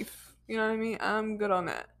don't want beef. You know what I mean? I'm good on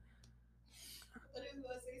that. I was going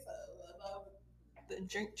to say something about the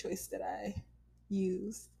drink choice that I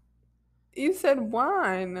use. You said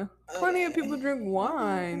wine. Plenty of people drink Okay,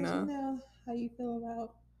 wine. you know how you feel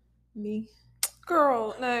about me.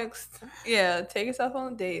 Girl, next. Yeah, take yourself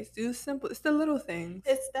on dates. Do simple. It's the little things.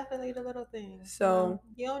 It's definitely the little things. So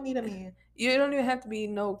you don't need a man. You don't even have to be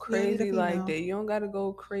no You don't need a crazy like female. that. You don't gotta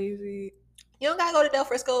go crazy. You don't gotta go to Del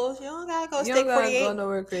Frisco's. You don't gotta go You Steak don't gotta 48. go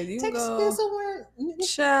nowhere crazy. You can Take go. somewhere.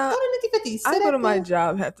 Child, Go to Nikki 50. I Sit go at to my the.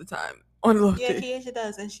 job half the time on low Yeah, day. Keisha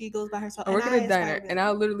does, and she goes by herself. I And work at I a aspire diner, to be and like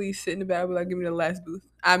I'll literally sit in the back and be like, "Give me the last booth."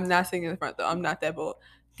 I'm not sitting in the front though. I'm not that bold.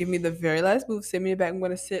 Give me the very last booth. Sit me in the back. I'm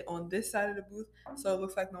gonna sit on this side of the booth so it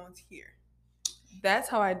looks like no one's here. That's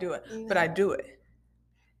how I do it. But I do it.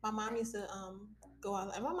 My mom used to go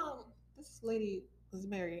out. And my mom, this lady was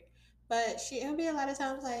married, but it'll be a lot of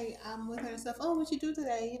times like I'm with her and stuff. Oh, what you do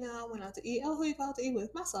today? I went out to eat. Oh, who you go out to eat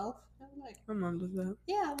with? Myself. I'm like, My mom does that.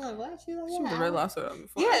 yeah. I'm like, what? She was like, She was a yeah. Red Lobster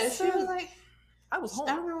before. Yeah, she was like, I was home.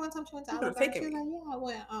 I remember one time she went to You could Olive have Garden. She taken was me. like, yeah, I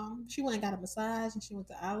went. She went and got a massage, and she went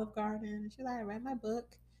to Olive Garden, and she like, I read my book,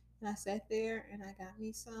 and I sat there, and I got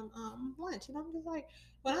me some lunch, and I'm just like,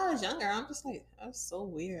 when I was younger, I'm just like, that's so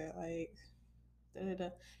weird, like, da da da.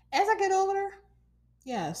 As I get older,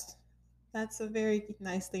 yes, that's a very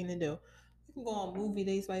nice thing to do. You can go on movie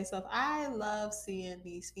dates by yourself. I love seeing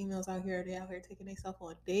these females out here. They out here taking themselves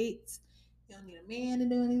on dates. You don't need a man to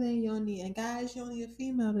do anything. And guys, you don't need a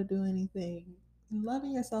female to do anything.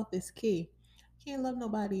 Loving yourself is key. You can't love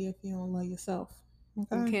nobody if you don't love yourself.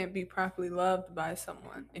 Okay? You can't be properly loved by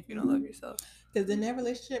someone if you don't love yourself. Because then that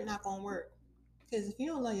relationship not gonna work. Because if you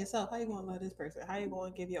don't love yourself, how you gonna love this person? How you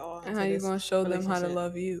gonna give your all into And how you this gonna show them how to relationship?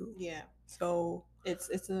 love you? Yeah. So it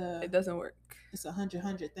doesn't work. It's a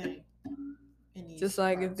 100 thing. Just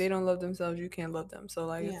like if they don't love themselves, you can't love them. So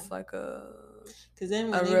like it's like because then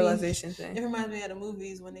when a realization thing. It reminds me of the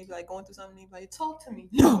movies when they be like going through something, they be like, "Talk to me."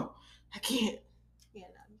 No, I can't. Yeah,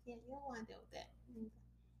 no, you can't. You don't want to deal with that.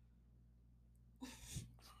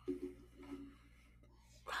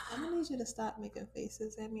 I'm gonna need you to stop making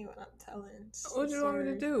faces at me when I'm telling. What do you want me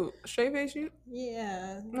to do? Straight face you?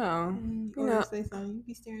 Yeah. No. Or say something. You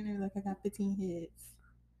be staring at me like I got 15 heads.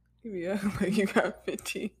 Yeah, like you got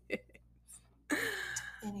 15 heads.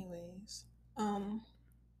 Anyways,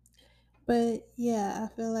 but yeah,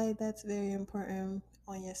 I feel like that's very important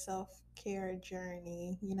on your self-care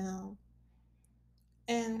journey,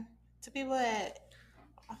 And to people that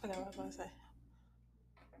I forgot what I was going to say.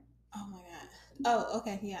 Oh my god. Oh,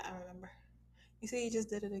 okay. Yeah, I remember. You say you just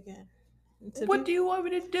did it again. What do you want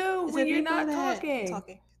me to do when you're not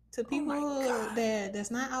talking? To people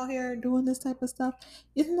that's not out here doing this type of stuff,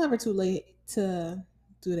 it's never too late to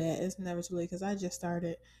do that. It's never too late because I just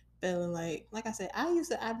started feeling like I said,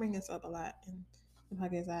 I bring this up a lot in the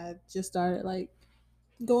podcast. I just started like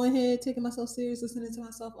going ahead, taking myself serious, listening to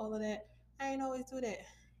myself, all of that. I ain't always do that.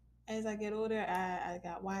 As I get older, I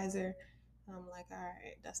got wiser. I'm like, all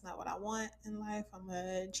right, that's not what I want in life. I'm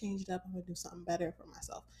gonna change it up. I'm gonna do something better for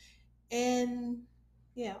myself. And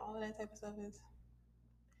yeah, all of that type of stuff is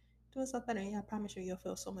doing stuff better. Yeah, I promise you'll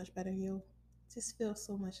feel so much better. You'll just feel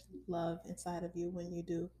so much love inside of you when you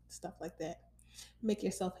do stuff like that. Make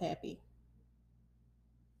yourself happy.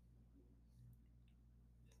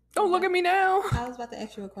 Don't look But at me now. I was about to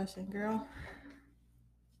ask you a question, girl.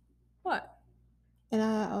 What? And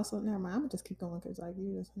I also never mind. I'm gonna just keep going because like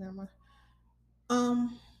you just never mind.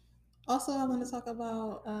 Um. Also, I want to talk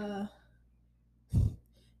about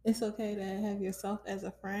it's okay to have yourself as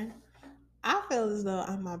a friend. I feel as though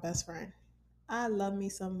I'm my best friend. I love me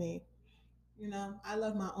some me. You know, I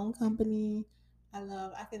love my own company.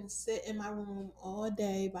 I can sit in my room all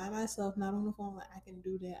day by myself, not on the phone. Like I can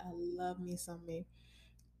do that. I love me some me.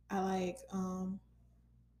 I like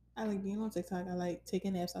I like being on TikTok. I like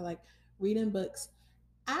taking naps. I like reading books.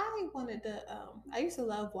 I used to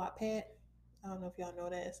love Wattpad. I don't know if y'all know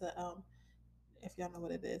that. It's a if y'all know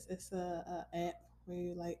what it is. It's a app where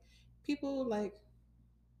you like people like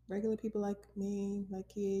regular people like me, like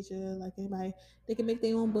Kieja, like anybody, they can make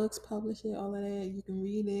their own books, publish it, all of that. You can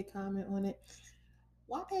read it, comment on it.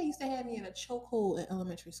 Wattpad used to have me in a chokehold in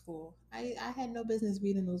elementary school. I had no business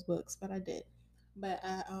reading those books, but I did. But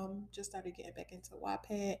I just started getting back into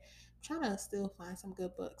Wattpad. I'm trying to still find some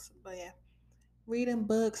good books. But yeah, reading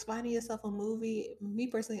books, finding yourself a movie. Me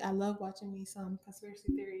personally, I love watching me some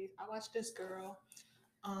conspiracy theories. I watched this girl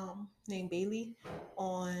named Bailey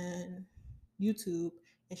on YouTube,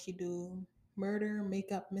 and she do murder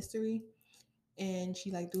makeup mystery, and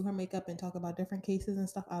she like do her makeup and talk about different cases and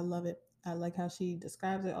stuff. I love it. I like how she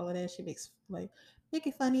describes it, all of that. She makes like make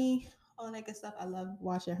it funny, all that good stuff. I love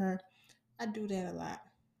watching her. I do that a lot.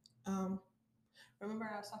 Um, remember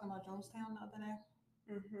I was talking about Jonestown the other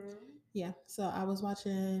day? Mm-hmm. Yeah. So I was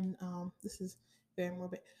watching. This is very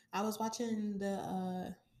morbid. I was watching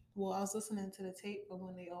the. Well, I was listening to the tape of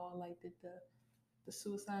when they all like did the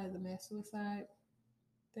suicide, the mass suicide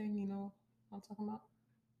thing. You know what I'm talking about?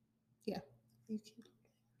 Yeah. You keep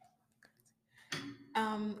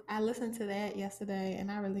I listened to that yesterday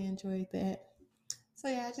and I really enjoyed that. So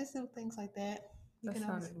yeah, I just do things like that. You That can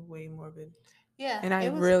always, sounded way morbid. yeah, And I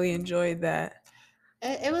really enjoyed that.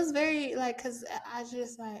 it was very like because I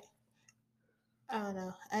just like I don't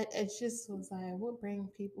know, it just was like what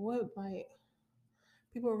like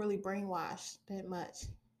people are really brainwashed that much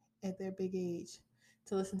at their big age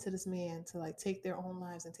to listen to this man to like take their own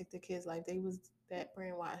lives and take their kids' life. They was that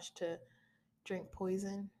brainwashed to drink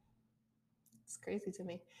poison. It's crazy to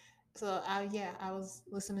me. So I was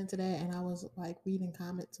listening to that and I was like reading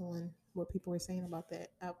comments on what people were saying about that.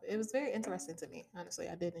 It was very interesting to me. Honestly,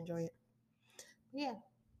 I did enjoy it. Yeah.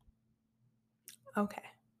 Okay.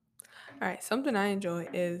 All right. Something I enjoy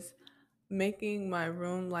is making my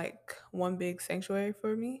room like one big sanctuary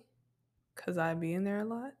for me because I be in there a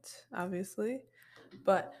lot, obviously.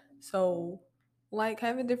 But so, like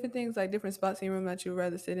having different things, like different spots in your room that you'd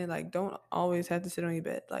rather sit in, like don't always have to sit on your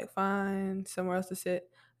bed. Like find somewhere else to sit.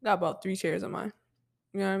 I got about 3 chairs on mine.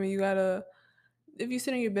 You know what I mean? You gotta, if you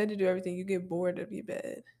sit on your bed to do everything, you get bored of your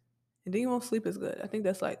bed. And then you won't sleep as good. I think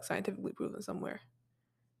that's like scientifically proven somewhere.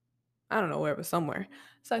 I don't know where, but somewhere.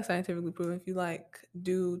 It's like scientifically proven. If you like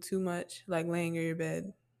do too much, like laying in your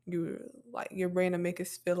bed, you like your brain will make it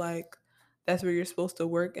feel like that's where you're supposed to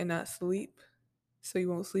work and not sleep, so you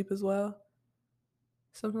won't sleep as well.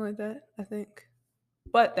 Something like that, I think.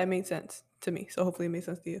 But that made sense to me, so hopefully it made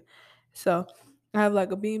sense to you. So I have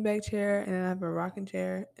like a beanbag chair and then I have a rocking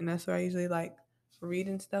chair, and that's where I usually like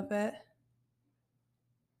reading stuff at.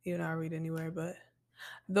 Even though I read anywhere, but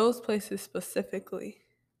those places specifically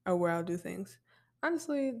are where I'll do things.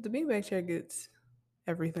 Honestly, the beanbag chair gets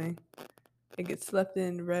everything. It gets slept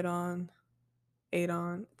in, read on, ate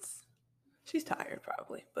on. She's tired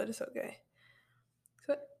probably, but it's okay.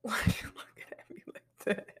 So, why are you looking at me like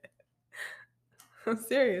that? I'm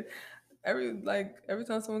serious. Every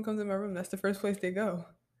time someone comes in my room, that's the first place they go.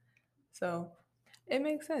 So it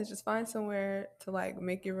makes sense. Just find somewhere to like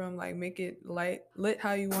make your room like make it light lit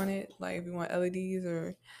how you want it. Like if you want LEDs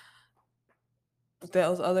or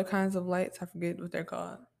those other kinds of lights, I forget what they're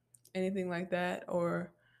called. Anything like that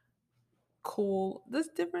or cool. There's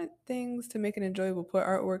different things to make it enjoyable. Put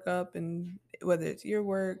artwork up and whether it's your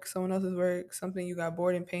work, someone else's work, something you got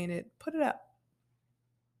bored and painted, put it up.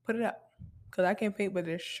 Put it up. Cause I can't paint, but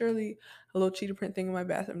there's surely a little cheetah print thing in my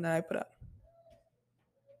bathroom that I put up.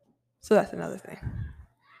 So that's another thing.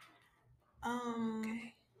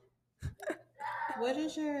 Um, what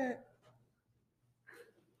is your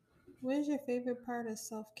what is your favorite part of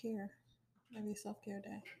self care? Maybe self care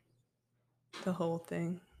day. The whole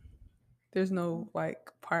thing. There's no like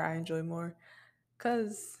part I enjoy more.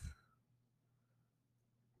 Cause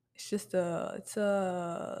it's just a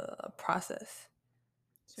process.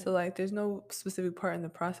 So like there's no specific part in the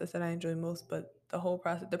process that I enjoy most, but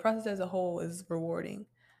the process as a whole is rewarding.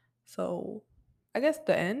 So I guess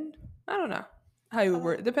the end, I don't know how you would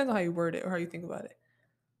word it. Depends on how you word it or how you think about it.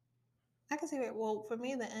 I can see that. Well, for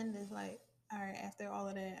me, the end is like, all right, after all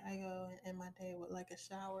of that, I go and end my day with like a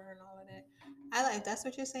shower and all of that. I like, if that's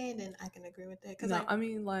what you're saying, then I can agree with that. Cause No, like, I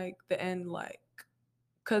mean like the end, like,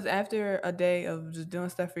 because after a day of just doing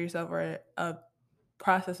stuff for yourself or a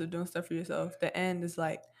process of doing stuff for yourself, the end is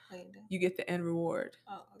like you get the end reward.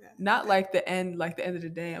 Oh, okay. Not Okay. like the end of the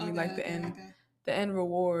day. I mean like Okay, okay, okay. the end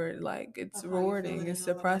reward, like it's Of how you're rewarding. feeling and It's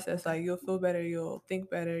the all of that. process. Okay. Like you'll feel better, you'll think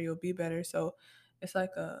better, you'll be better. So it's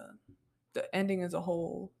like the ending as a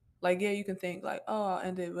whole. Like yeah, you can think like, oh, I'll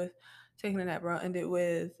end it with taking a nap, or I'll end it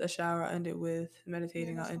with a shower, I'll end it with Yeah,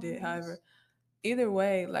 meditating, I'll that's end all it it is. however. Either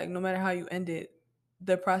way, like no matter how you end it,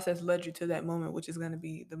 the process led you to that moment, which is going to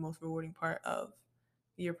be the most rewarding part of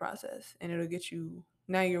your process, and it'll get you,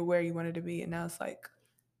 now you're where you wanted to be, and now it's like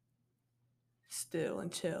still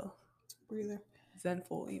and chill, Breather.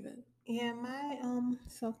 zenful even. Yeah, my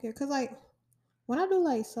self care. Cause like when I do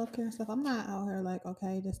like self care and stuff, I'm not out here like,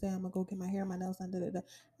 okay, this day I'm gonna go get my hair, my nails done. Da, da, da.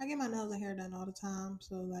 I get my nails and hair done all the time.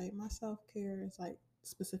 So like my self care is like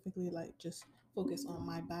specifically like just focus on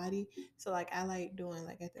my body. So like I like doing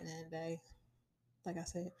like at the end of the day, like I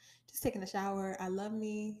said, just taking a shower. I love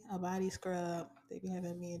me a body scrub. They be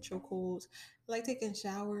having me in chokeholds. I like taking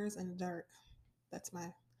showers in the dark. That's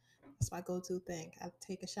my that's my go-to thing. I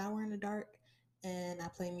take a shower in the dark and I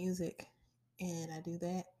play music and I do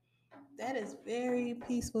that. That is very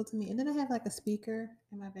peaceful to me. And then I have like a speaker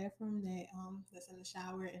in my bathroom that that's in the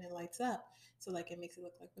shower and it lights up. So like it makes it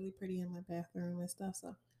look like really pretty in my bathroom and stuff.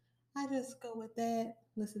 So I just go with that,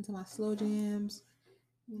 listen to my slow jams,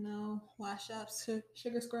 wash up,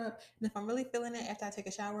 sugar scrub. And if I'm really feeling it after I take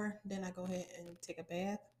a shower, then I go ahead and take a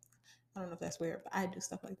bath. I don't know if that's weird, but I do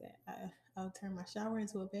stuff like that. I'll turn my shower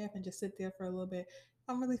into a bath and just sit there for a little bit. If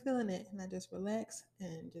I'm really feeling it, and I just relax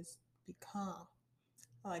and just be calm.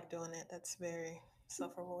 I like doing that. That's very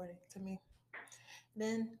self rewarding to me.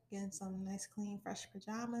 Then getting some nice, clean, fresh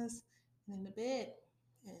pajamas and in the bed,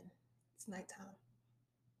 and it's nighttime.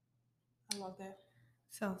 I love that.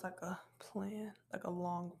 Sounds like a plan, like a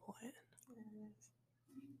long plan. Yeah, it is.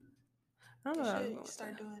 I don't You know what I was should going with start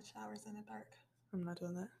that. doing showers in the dark. I'm not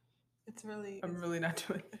doing that. It's really, I'm really not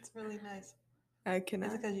doing that. it's really nice. I Is it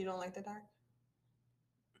cannot. because you don't like the dark?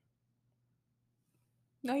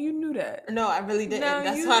 No, you knew that. No, I really No, didn't.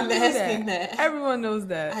 That's you why I'm knew asking that. that. Everyone knows I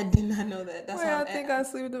that. did not know that. That's why Where I'm. I think I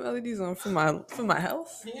sleep with the LEDs on for my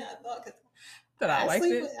health. Yeah, I thought because That I liked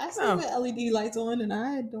it. I sleep No, with LED lights on, and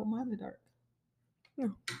I don't mind the dark.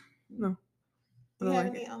 no, no. I Do you don't have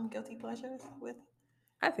like any it. guilty pleasures with?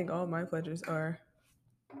 I think all my pleasures are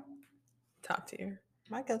top tier.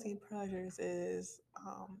 My guilty pleasures is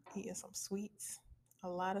eating some sweets, a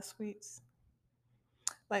lot of sweets.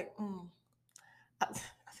 Like, I, I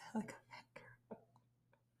feel like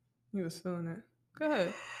You was feeling it. Go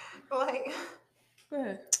ahead. like Go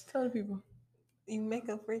ahead. Tell the people. you make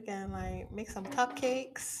a freaking like make some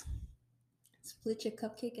cupcakes. Split your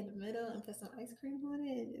cupcake in the middle and put some ice cream on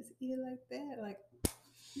it and just eat it like that. Like,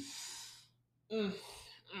 mm,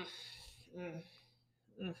 mm, mm,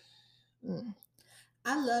 mm, mm.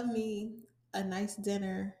 I love me a nice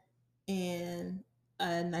dinner and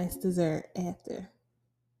a nice dessert after.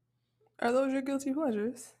 Are those your guilty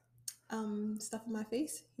pleasures? Stuff in my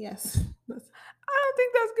face. Yes. I don't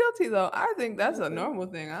think that's guilty though. I think that's a Listen, normal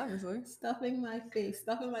thing, honestly. stuffing my face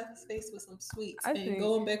with some sweets, I and think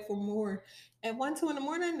going back for more. At 1, 2 in the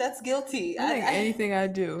morning, that's guilty. I think anything I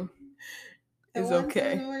do At is 1, 2 in the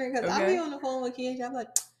okay. morning, because I'll be Okay? on the phone with Kiesha. I'm like,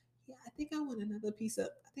 yeah, I think I want another piece of.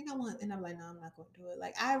 I think I want, and I'm like, no, I'm not going to do it.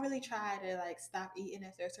 Like, I really try to like stop eating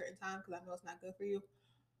after a certain time because I know it's not good for you.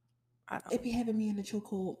 I don't. It be having me in the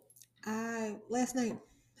chokehold. I last night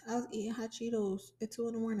I was eating hot Cheetos at 2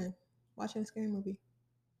 in the morning, watching a scary movie,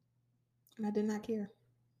 and I did not care.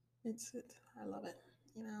 I love it.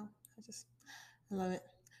 I just I love it.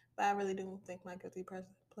 But I really do think my guilty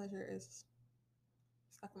pleasure is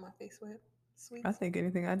stuffing my face with I sweets. think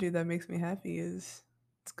anything I do that makes me happy is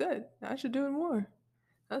it's good. I should do it more.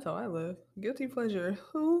 That's how I live. Guilty pleasure.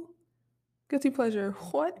 Who? Guilty pleasure.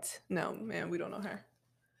 What? No, man, we don't know her.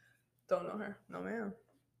 Don't know her. No, ma'am.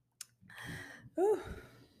 Whew.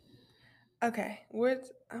 Okay,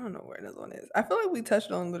 where's I don't know where another one is. I feel like we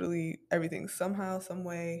touched on literally everything somehow, some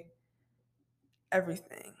way,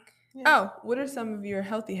 everything. Yeah. Oh, what are some of your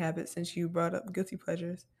healthy habits since you brought up guilty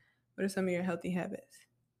pleasures? What are some of your healthy habits?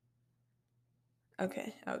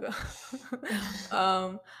 Okay, I'll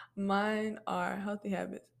go. Mine are healthy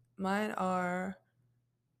habits. Mine are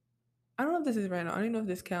I don't know if this is random. I don't even know if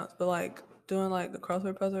this counts, but like doing like a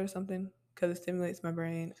crossword puzzle or something because it stimulates my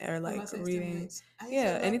brain, or I'm about like to say reading. stimulates. I used to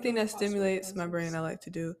Yeah, love anything doing that crossword stimulates my brain, puzzles. I like to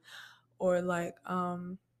do. Or like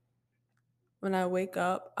when I wake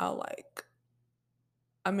up, I'll like.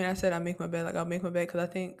 I mean, I said I make my bed. Like I'll make my bed because I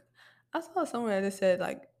think I saw somewhere that said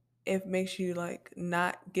like it makes you like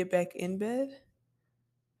not get back in bed.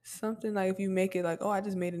 Something like if you make it like, oh, I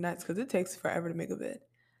just made it nice because it takes forever to make a bed.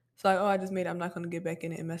 So like, oh, I just made it. I'm not gonna get back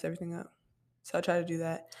in it and mess everything up. So I try to do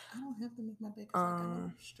that. I don't have to make my bed because like I never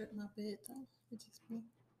Um, strip my bed though. It's just me.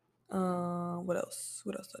 what else?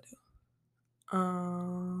 What else do I do?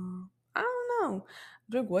 I don't know.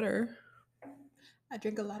 Drink water. I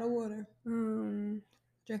drink a lot of water. Um,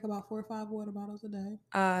 Drink about 4 or 5 water bottles a day.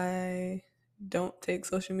 I don't take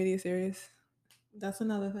social media serious, That's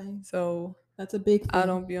another thing. so That's a big I thing.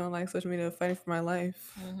 don't be on like social media fighting for my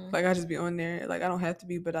life. Hmm. Like I just be on there. Like I don't have to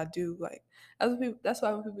be, but I do. Like that's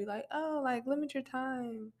why when people be like, oh, like limit your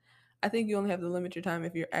time. I think you only have to limit your time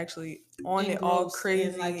if you're actually on it all Engrossed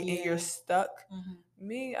in like crazy and you're yeah. stuck. Hmm.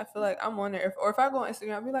 Me, I feel like I'm on there. Or if I go on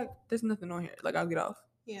Instagram, I'll be like, there's nothing on here. Like I'll get off.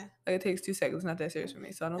 Yeah. Like it takes 2 seconds. It's not that serious for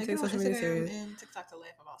me. So I don't I take get on social media Instagram serious. and TikTok to laugh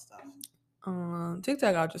about stuff.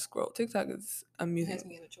 TikTok, I'll just scroll. TikTok is It has amusing.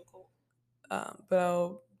 me in a chokehold. But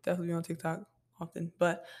I'll definitely be on TikTok often.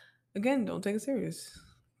 But again, don't take it serious.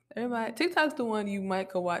 Everybody, TikTok's the one you might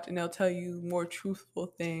go watch, and they'll tell you more truthful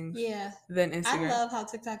things Yeah. than I Instagram. love how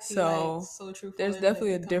TikTok be like So so truthful there's and it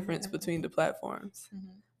definitely a become difference whatever. between the platforms, Hmm.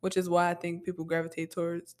 which is why I think people gravitate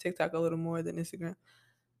towards TikTok a little more than Instagram.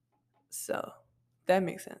 So that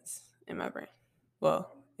makes sense in my brain.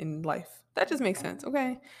 Well, in life, that just makes sense.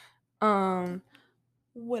 Okay. Um,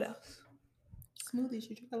 what else? Smoothies.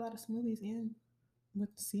 You drink a lot of smoothies and with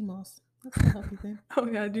sea moss. That's a healthy thing. Oh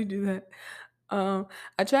yeah, I do that.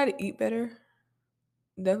 I try to eat better.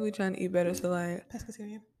 Definitely trying to eat better. So like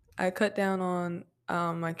Pescatarian. I cut down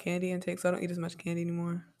on my candy intake, so I don't eat as much candy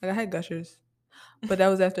anymore. Like I had Gushers, but that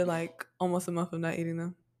was after like almost a month of not eating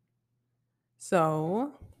them.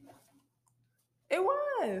 So it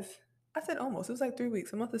was. I said almost. It was like 3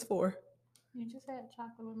 weeks. A month is 4. You just had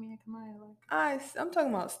chocolate with me and Kamaya. Like I'm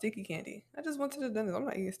talking about sticky candy. I just went to the dentist. I'm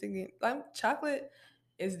not eating sticky. Like chocolate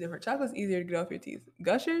is different. Chocolate's easier to get off your teeth.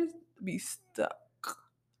 Gushers be stuck.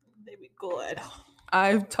 they be good.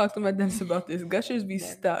 I've talked to my dentist about this. Gushers be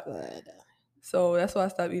They're stuck. good. So that's why I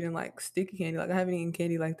stopped eating like sticky candy. Like I haven't eaten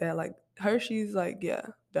candy like that. Like Hershey's, like yeah,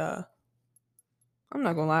 duh. I'm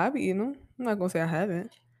not gonna lie, I be eating them. I'm not gonna say I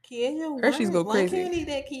haven't. Kiesia, Hershey's go one crazy. candy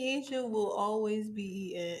that Kiesia will always be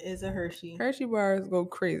eating is a Hershey. Hershey bars go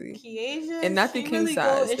crazy, and Kiesia, not the she king really go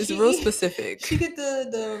size. and It's real she specific get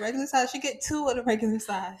the regular size. She get 2 of the regular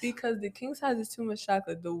size. because the king size is too much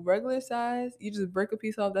chocolate. The regular size, you just break a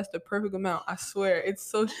piece off. That's the perfect amount. I swear, it's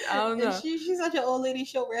so. I don't And know. she's such an old lady.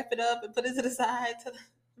 She'll wrap it up and put it to the side.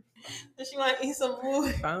 And she might eat some more.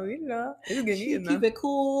 Finally, you know, it's getting She eaten keep though. it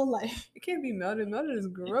cool. Like It can't be melted. Melted is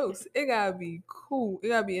gross. It gotta be cool. It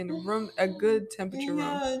gotta be in the room, a good temperature room.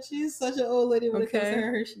 yeah, she's such an old lady when it comes to Okay.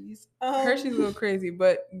 her Hershey's. Hershey's go crazy,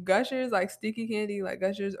 but Gushers, like sticky candy, like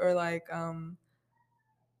Gushers, or like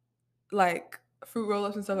fruit roll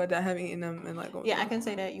ups and stuff like that. I haven't eaten them in like almost a Yeah, I month. can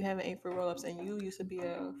say that you haven't ate fruit roll ups, and you used to be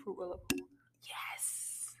a fruit roll up.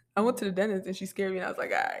 Yes. I went to the dentist and she scared me, and I was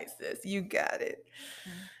like, "All right, sis, you got it.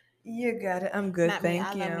 You got it. I'm good. Not me. I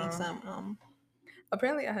Thank love me you." some.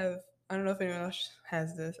 Apparently, I have. I don't know if anyone else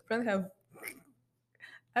has this. Apparently,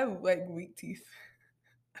 I have like weak teeth.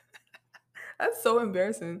 That's so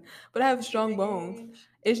embarrassing. But I have Is she strong big bones. age?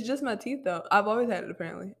 It's just my teeth though. I've always had it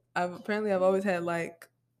apparently. I've always had like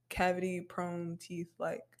cavity prone teeth,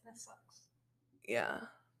 like That sucks. yeah.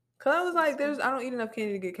 Cause I was like, Sucks. I don't eat enough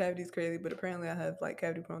candy to get cavities crazy, but apparently I have like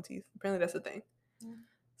cavity prone teeth. Apparently that's a thing. Yeah.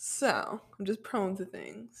 So I'm just prone to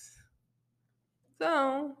things.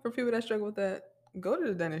 So for people that struggle with that, go to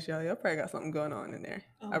the dentist, y'all. Y'all probably got something going on in there.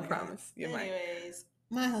 Oh I my god. promise. You might. Anyways,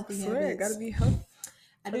 my I healthy swear, it gotta habits. be health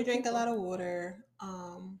I for do the drink a people. lot of water.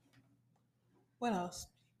 What else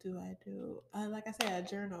do I do? Like I said, I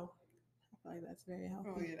journal. I feel like that's very Oh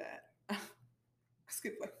healthy. yeah, that. I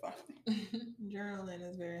skipped like 5. Journaling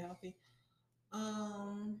is very healthy.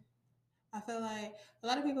 Um, I feel like a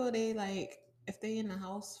lot of people they like if they in the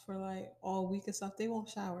house for like all week and stuff, they won't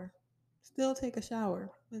shower. Still take a shower.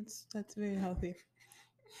 That's very healthy.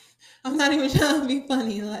 I'm not even trying to be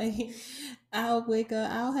funny. Like I'll wake up,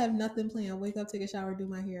 I'll have nothing planned. Wake up, take a shower, do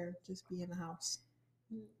my hair, just be in the house.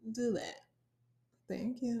 Do that.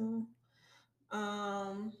 Thank you.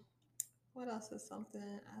 Um, what else is something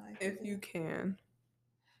I like to If do? you can,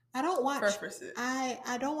 I don't watch. preface it.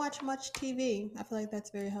 I don't watch much TV. I feel like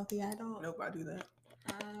that's very healthy. I don't. Nope, I do that.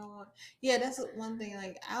 Yeah, that's one thing.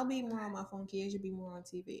 Like, I'll be more on my phone. Kids should be more on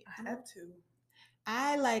TV. I have to.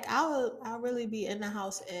 I'll really be in the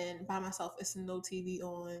house and by myself. It's no TV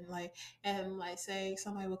on. Like, and like, say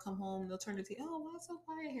somebody will come home, they'll turn the TV. Oh, why it's so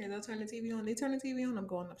quiet here? They'll turn the TV on. They turn the TV on. I'm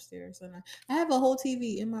going upstairs, and I have a whole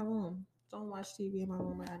TV in my room. Don't watch TV in my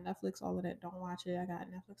room. I got Netflix, all of that. Don't watch it. I got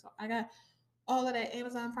Netflix. I got all of that.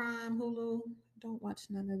 Amazon Prime, Hulu. Don't watch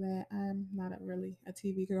none of that. I'm not really a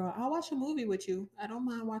TV girl. I'll watch a movie with you. I don't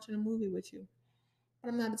mind watching a movie with you, but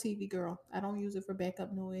I'm not a TV girl. I don't use it for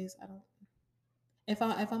backup noise. I don't. If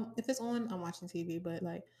it's on, I'm watching TV. But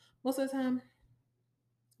like most of the time,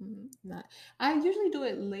 not. I usually do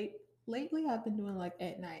it late. Lately, I've been doing like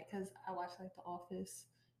at night because I watch like The Office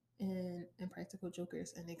and Practical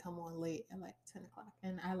Jokers, and they come on late at like 10 o'clock,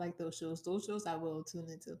 and I like those shows. Those shows I will tune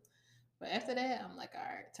into. But after that, I'm like, all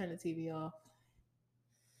right, turn the TV off.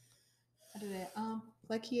 I do that.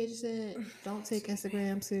 Like Kia just said, don't take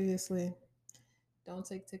Instagram seriously. Don't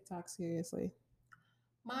take TikTok seriously.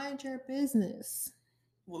 Mind your business.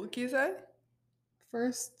 What did Kia say?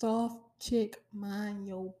 First off, chick, mind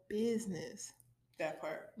your business. That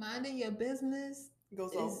part. Minding your business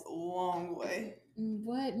goes a long way.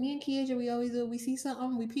 What me and Kia, we always do. We see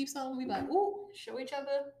something, we peep something, we like, ooh, show each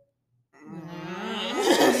other.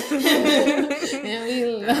 And we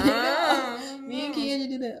me and Kia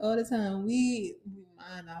do that all the time. We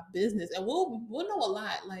mind our business, and we'll know a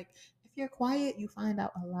lot. Like, if you're quiet, you find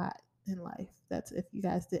out a lot in life. That's if you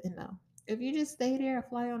guys didn't know. If you just stay there, a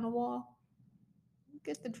fly on the wall, you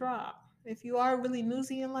get the job. If you are really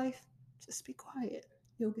newsy in life, just be quiet.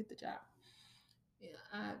 You'll get the job. Yeah,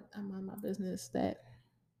 I mind my business. That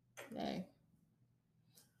day.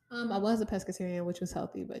 I was a pescatarian, which was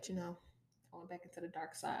healthy, but I went back into the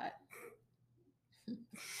dark side.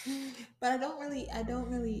 But I don't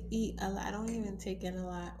really eat a lot. I don't even take in a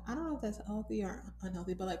lot. I don't know if that's healthy or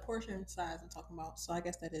unhealthy, but like portion size I'm talking about. So I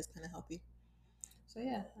guess that is kind of healthy. So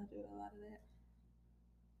yeah, I do a lot of that.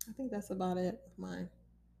 I think that's about it with mine.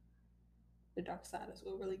 The dark side is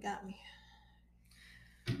what really got me.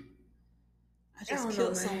 I just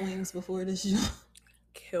killed some wings before this show.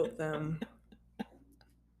 Killed them.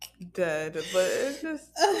 Dead. But it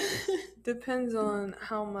just depends on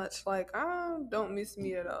how much, like, I don't miss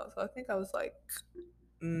meat at all. So I think I was like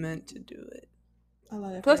meant to do it. I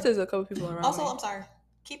love that. Plus there's a couple people around also me. I'm sorry,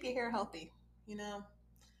 keep your hair healthy,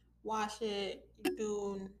 wash it,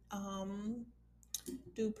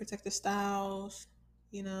 do protective styles,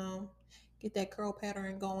 get that curl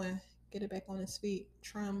pattern going, get it back on its feet,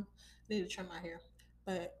 trim. I need to trim my hair,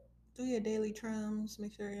 but do your daily trims,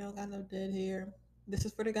 make sure you don't got no dead hair. This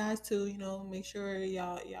is for the guys too, make sure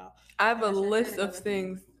y'all I have a list of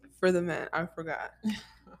things for the men. I forgot.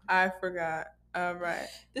 All right.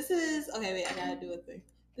 This is okay, wait, I gotta do a thing.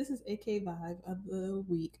 This is AK Vibe of the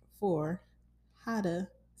week for how to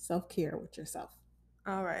self-care with yourself.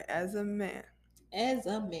 All right, as a man. We told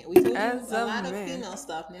you a lot of female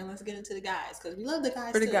stuff. Now let's get into the guys, because we love the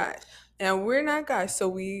guys for too. the guys. And we're not guys, so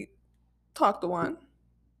we talked to one.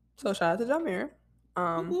 So shout out to Jamir.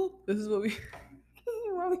 This is what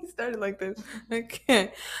why we started like this.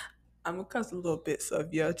 Okay. I'm gonna cuss a little bit, so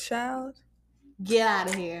if you're a child, get out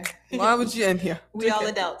of here. Why would you in here? We all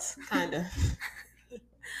adults, kinda.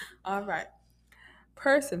 All right.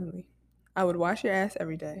 Personally, I would wash your ass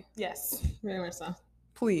every day. Yes, very much so.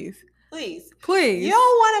 Please. You don't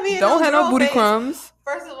want to be. Don't have no booty crumbs.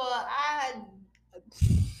 First of all,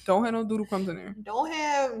 don't have no doodle crumbs in there. Don't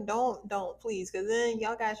please, because then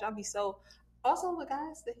y'all be so. Also, with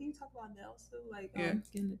guys, did he talk about nails too? Like,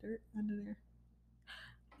 getting the dirt under there.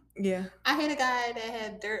 Yeah. I hate a guy that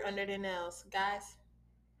had dirt under their nails. Guys,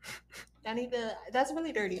 that's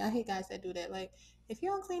really dirty. I hate guys that do that. Like, if you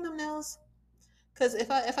don't clean them nails, because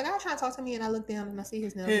if a guy trying to talk to me and I look down and I see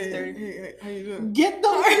his nails is dirty, hey, how you doing? Get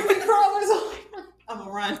them creepy crawlers on. I'm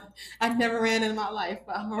gonna run. I've never ran in my life,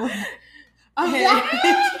 but I'm gonna run.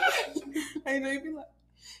 I know you be like,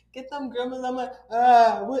 get them gremlins. I'm like,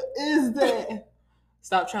 what is that?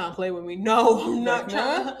 Stop trying to play with me. No, I'm not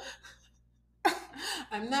trying.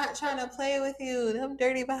 I'm not trying to play with you. Them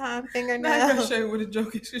dirty behind fingernails. I'm not gonna show you what a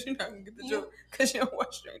joke is, because you're not gonna get the joke, because you don't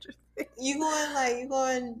watch Stranger Things.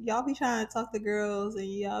 Y'all be trying to talk to girls and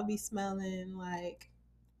y'all be smelling like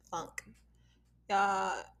funk.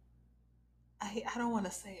 Y'all, I don't want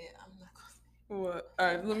to say it. I'm not gonna say it. What? All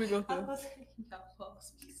right, let me go through. Y'all supposed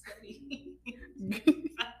to be steady.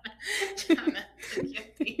 Trying to take your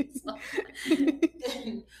face off.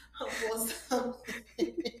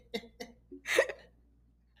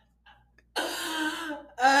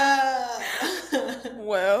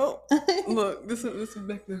 Well, look, this is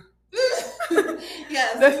back there.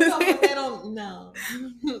 Yes, we gonna put that on. No.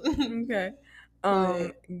 Okay.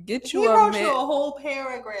 But Get he you a wrote you man. a whole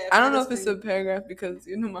paragraph. I don't That know is if it's a crazy. paragraph because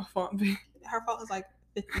you know my font big. Her phone is like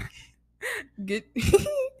 50. Get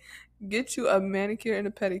get you a manicure and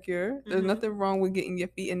a pedicure. There's nothing wrong with getting your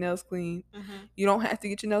feet and nails clean. You don't have to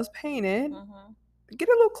get your nails painted. Get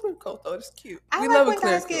a little clear coat though. It's cute. I We like love a when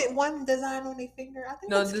clear guys coat. get one design on their finger. I think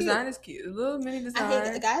No, that's the cute. design is cute. A little mini I hate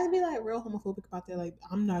design. guys be like real homophobic about that. Like,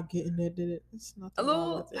 I'm not getting that. There's A nothing wrong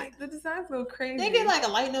little with it. like the design's a little crazy. They get like a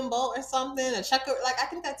lightning bolt or something, a checker. Like, I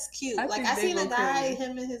think that's cute. I seen a guy, crazy.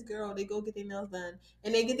 him and his girl, they go get their nails done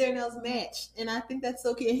and they get their nails matched, and I think that's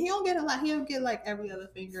so cute. And he don't get a lot. He'll get like every other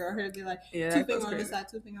finger, or he'll get like two fingers on this side,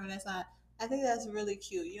 two fingers on that side. I think that's really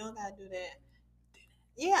cute. You don't gotta do that.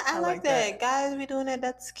 Yeah, I like that. Guys be doing that.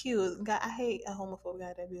 That's cute. I hate a homophobic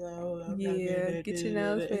guy that be like, "Oh, I'm not getting that." Get your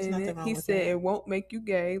nails It's nothing painted. wrong He with said that. it won't make you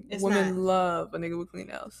gay. It's Women not. love a nigga with clean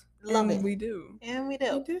nails. Love and it. We do. And we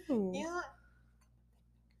do. We do. Yeah.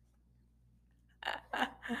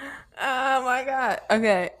 Oh my god.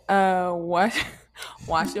 Okay.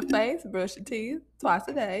 Wash your face, brush your teeth twice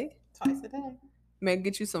a day. Twice a day. Maybe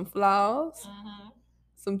get you some floss,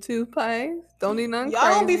 some toothpaste. Don't need nothing Y'all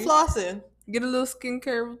crazy. don't be flossing. Get a little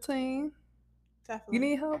skincare routine. Definitely. You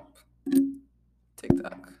need help?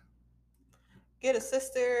 TikTok. Get a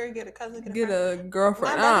sister, get a cousin, get a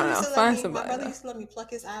girlfriend. I don't know. Find somebody. My brother used to let me pluck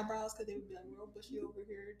his eyebrows because they would be like real bushy over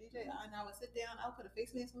here, DJ. And I would sit down. I would put a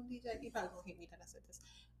face mask on DJ. He probably gonna hate me that I said this.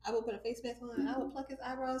 I would put a face mask on and I would pluck his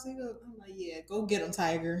eyebrows. And I'm like, yeah, go get him,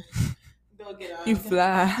 Tiger. Go get him. You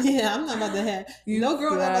fly. Yeah, I'm not about to have no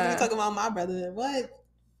girl not about to be talking about my brother. What?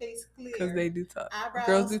 Face clear. Because they do talk. Eyebrows,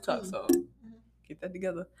 girls do talk. So get that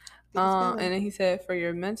together. And then he said for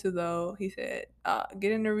your mental though, he said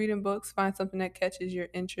get into reading books, find something that catches your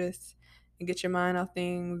interest, and get your mind off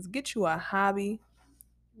things. Get you a hobby.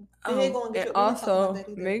 And also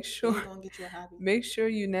make sure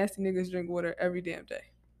you nasty niggas drink water every damn day.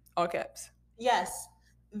 All caps. Yes,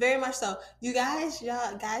 very much so.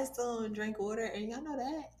 Y'all guys don't drink water, and y'all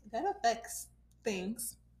know that affects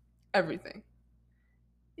things. Everything.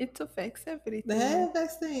 It affects everything. That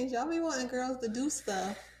affects things. Y'all be wanting girls to do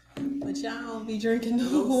stuff, but y'all don't be drinking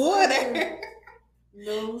no water.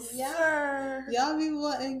 No, sir. Y'all be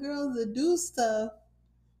wanting girls to do stuff.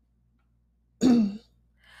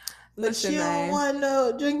 Listen, you don't want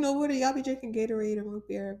no drink no water. Y'all be drinking Gatorade and root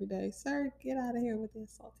beer every day. Sir, get out of here with that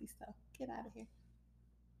salty stuff. Get out of here.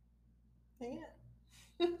 Yeah.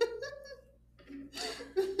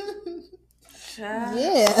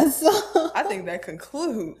 Yeah. So I think that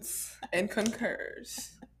concludes and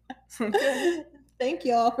concurs. Okay. Thank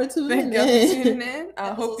y'all for tuning in.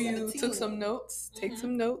 I hope you took some notes. Take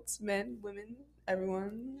some notes, men, women,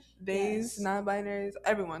 everyone, days, non-binaries,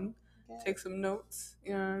 everyone. Take some notes.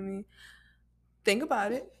 You know what I mean? Think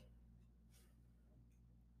about it.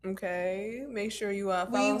 Okay. Make sure you follow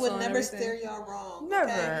We would us on never everything. steer y'all wrong.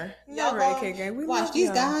 Never. Okay? Never, AK gang. We watch these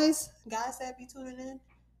y'all. guys that be tuning in.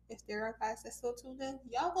 If there are guys that still tune in,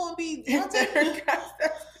 y'all gonna be because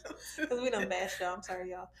we done bashed y'all. I'm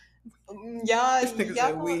sorry, y'all.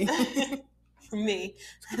 Y'all we. For me,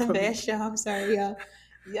 I bashed y'all. I'm sorry, y'all.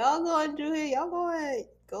 Y'all gonna do it. Y'all gonna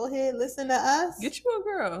go ahead, listen to us. Get you a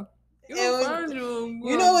girl. You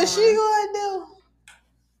know what she gonna do?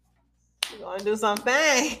 She gonna do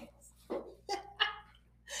something.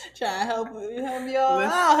 Try to help y'all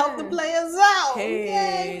out, help the players out. Hey,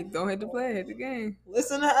 okay? Don't hit the play, hit the game.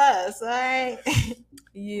 Listen to us, all right?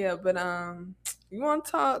 Yeah, but you want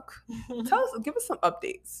to talk? Tell us, give us some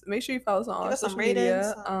updates. Make sure you follow us on all social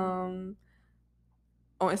media. On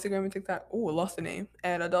Instagram and TikTok. Oh, I lost the name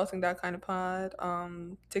at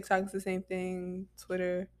adulting.kindofpod. TikTok is the same thing.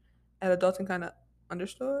 Twitter at adulting_.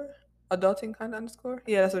 Adulting_.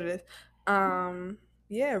 Yeah, that's what it is.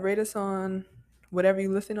 Yeah, rate us on whatever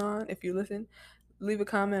you listen on. If you listen, leave a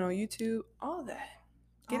comment on YouTube. All that.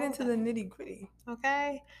 Get into the nitty gritty.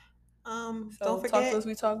 Okay. So don't forget. Talk to us,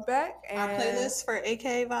 we talk back. And our playlist for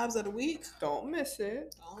AK Vibes of the Week. Don't miss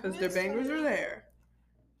it. Because their bangers are there.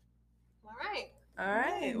 All right. All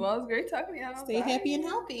right. Well, it's great talking to y'all. Stay happy and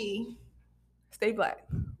healthy. Stay black.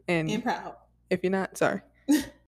 And proud. If you're not, sorry.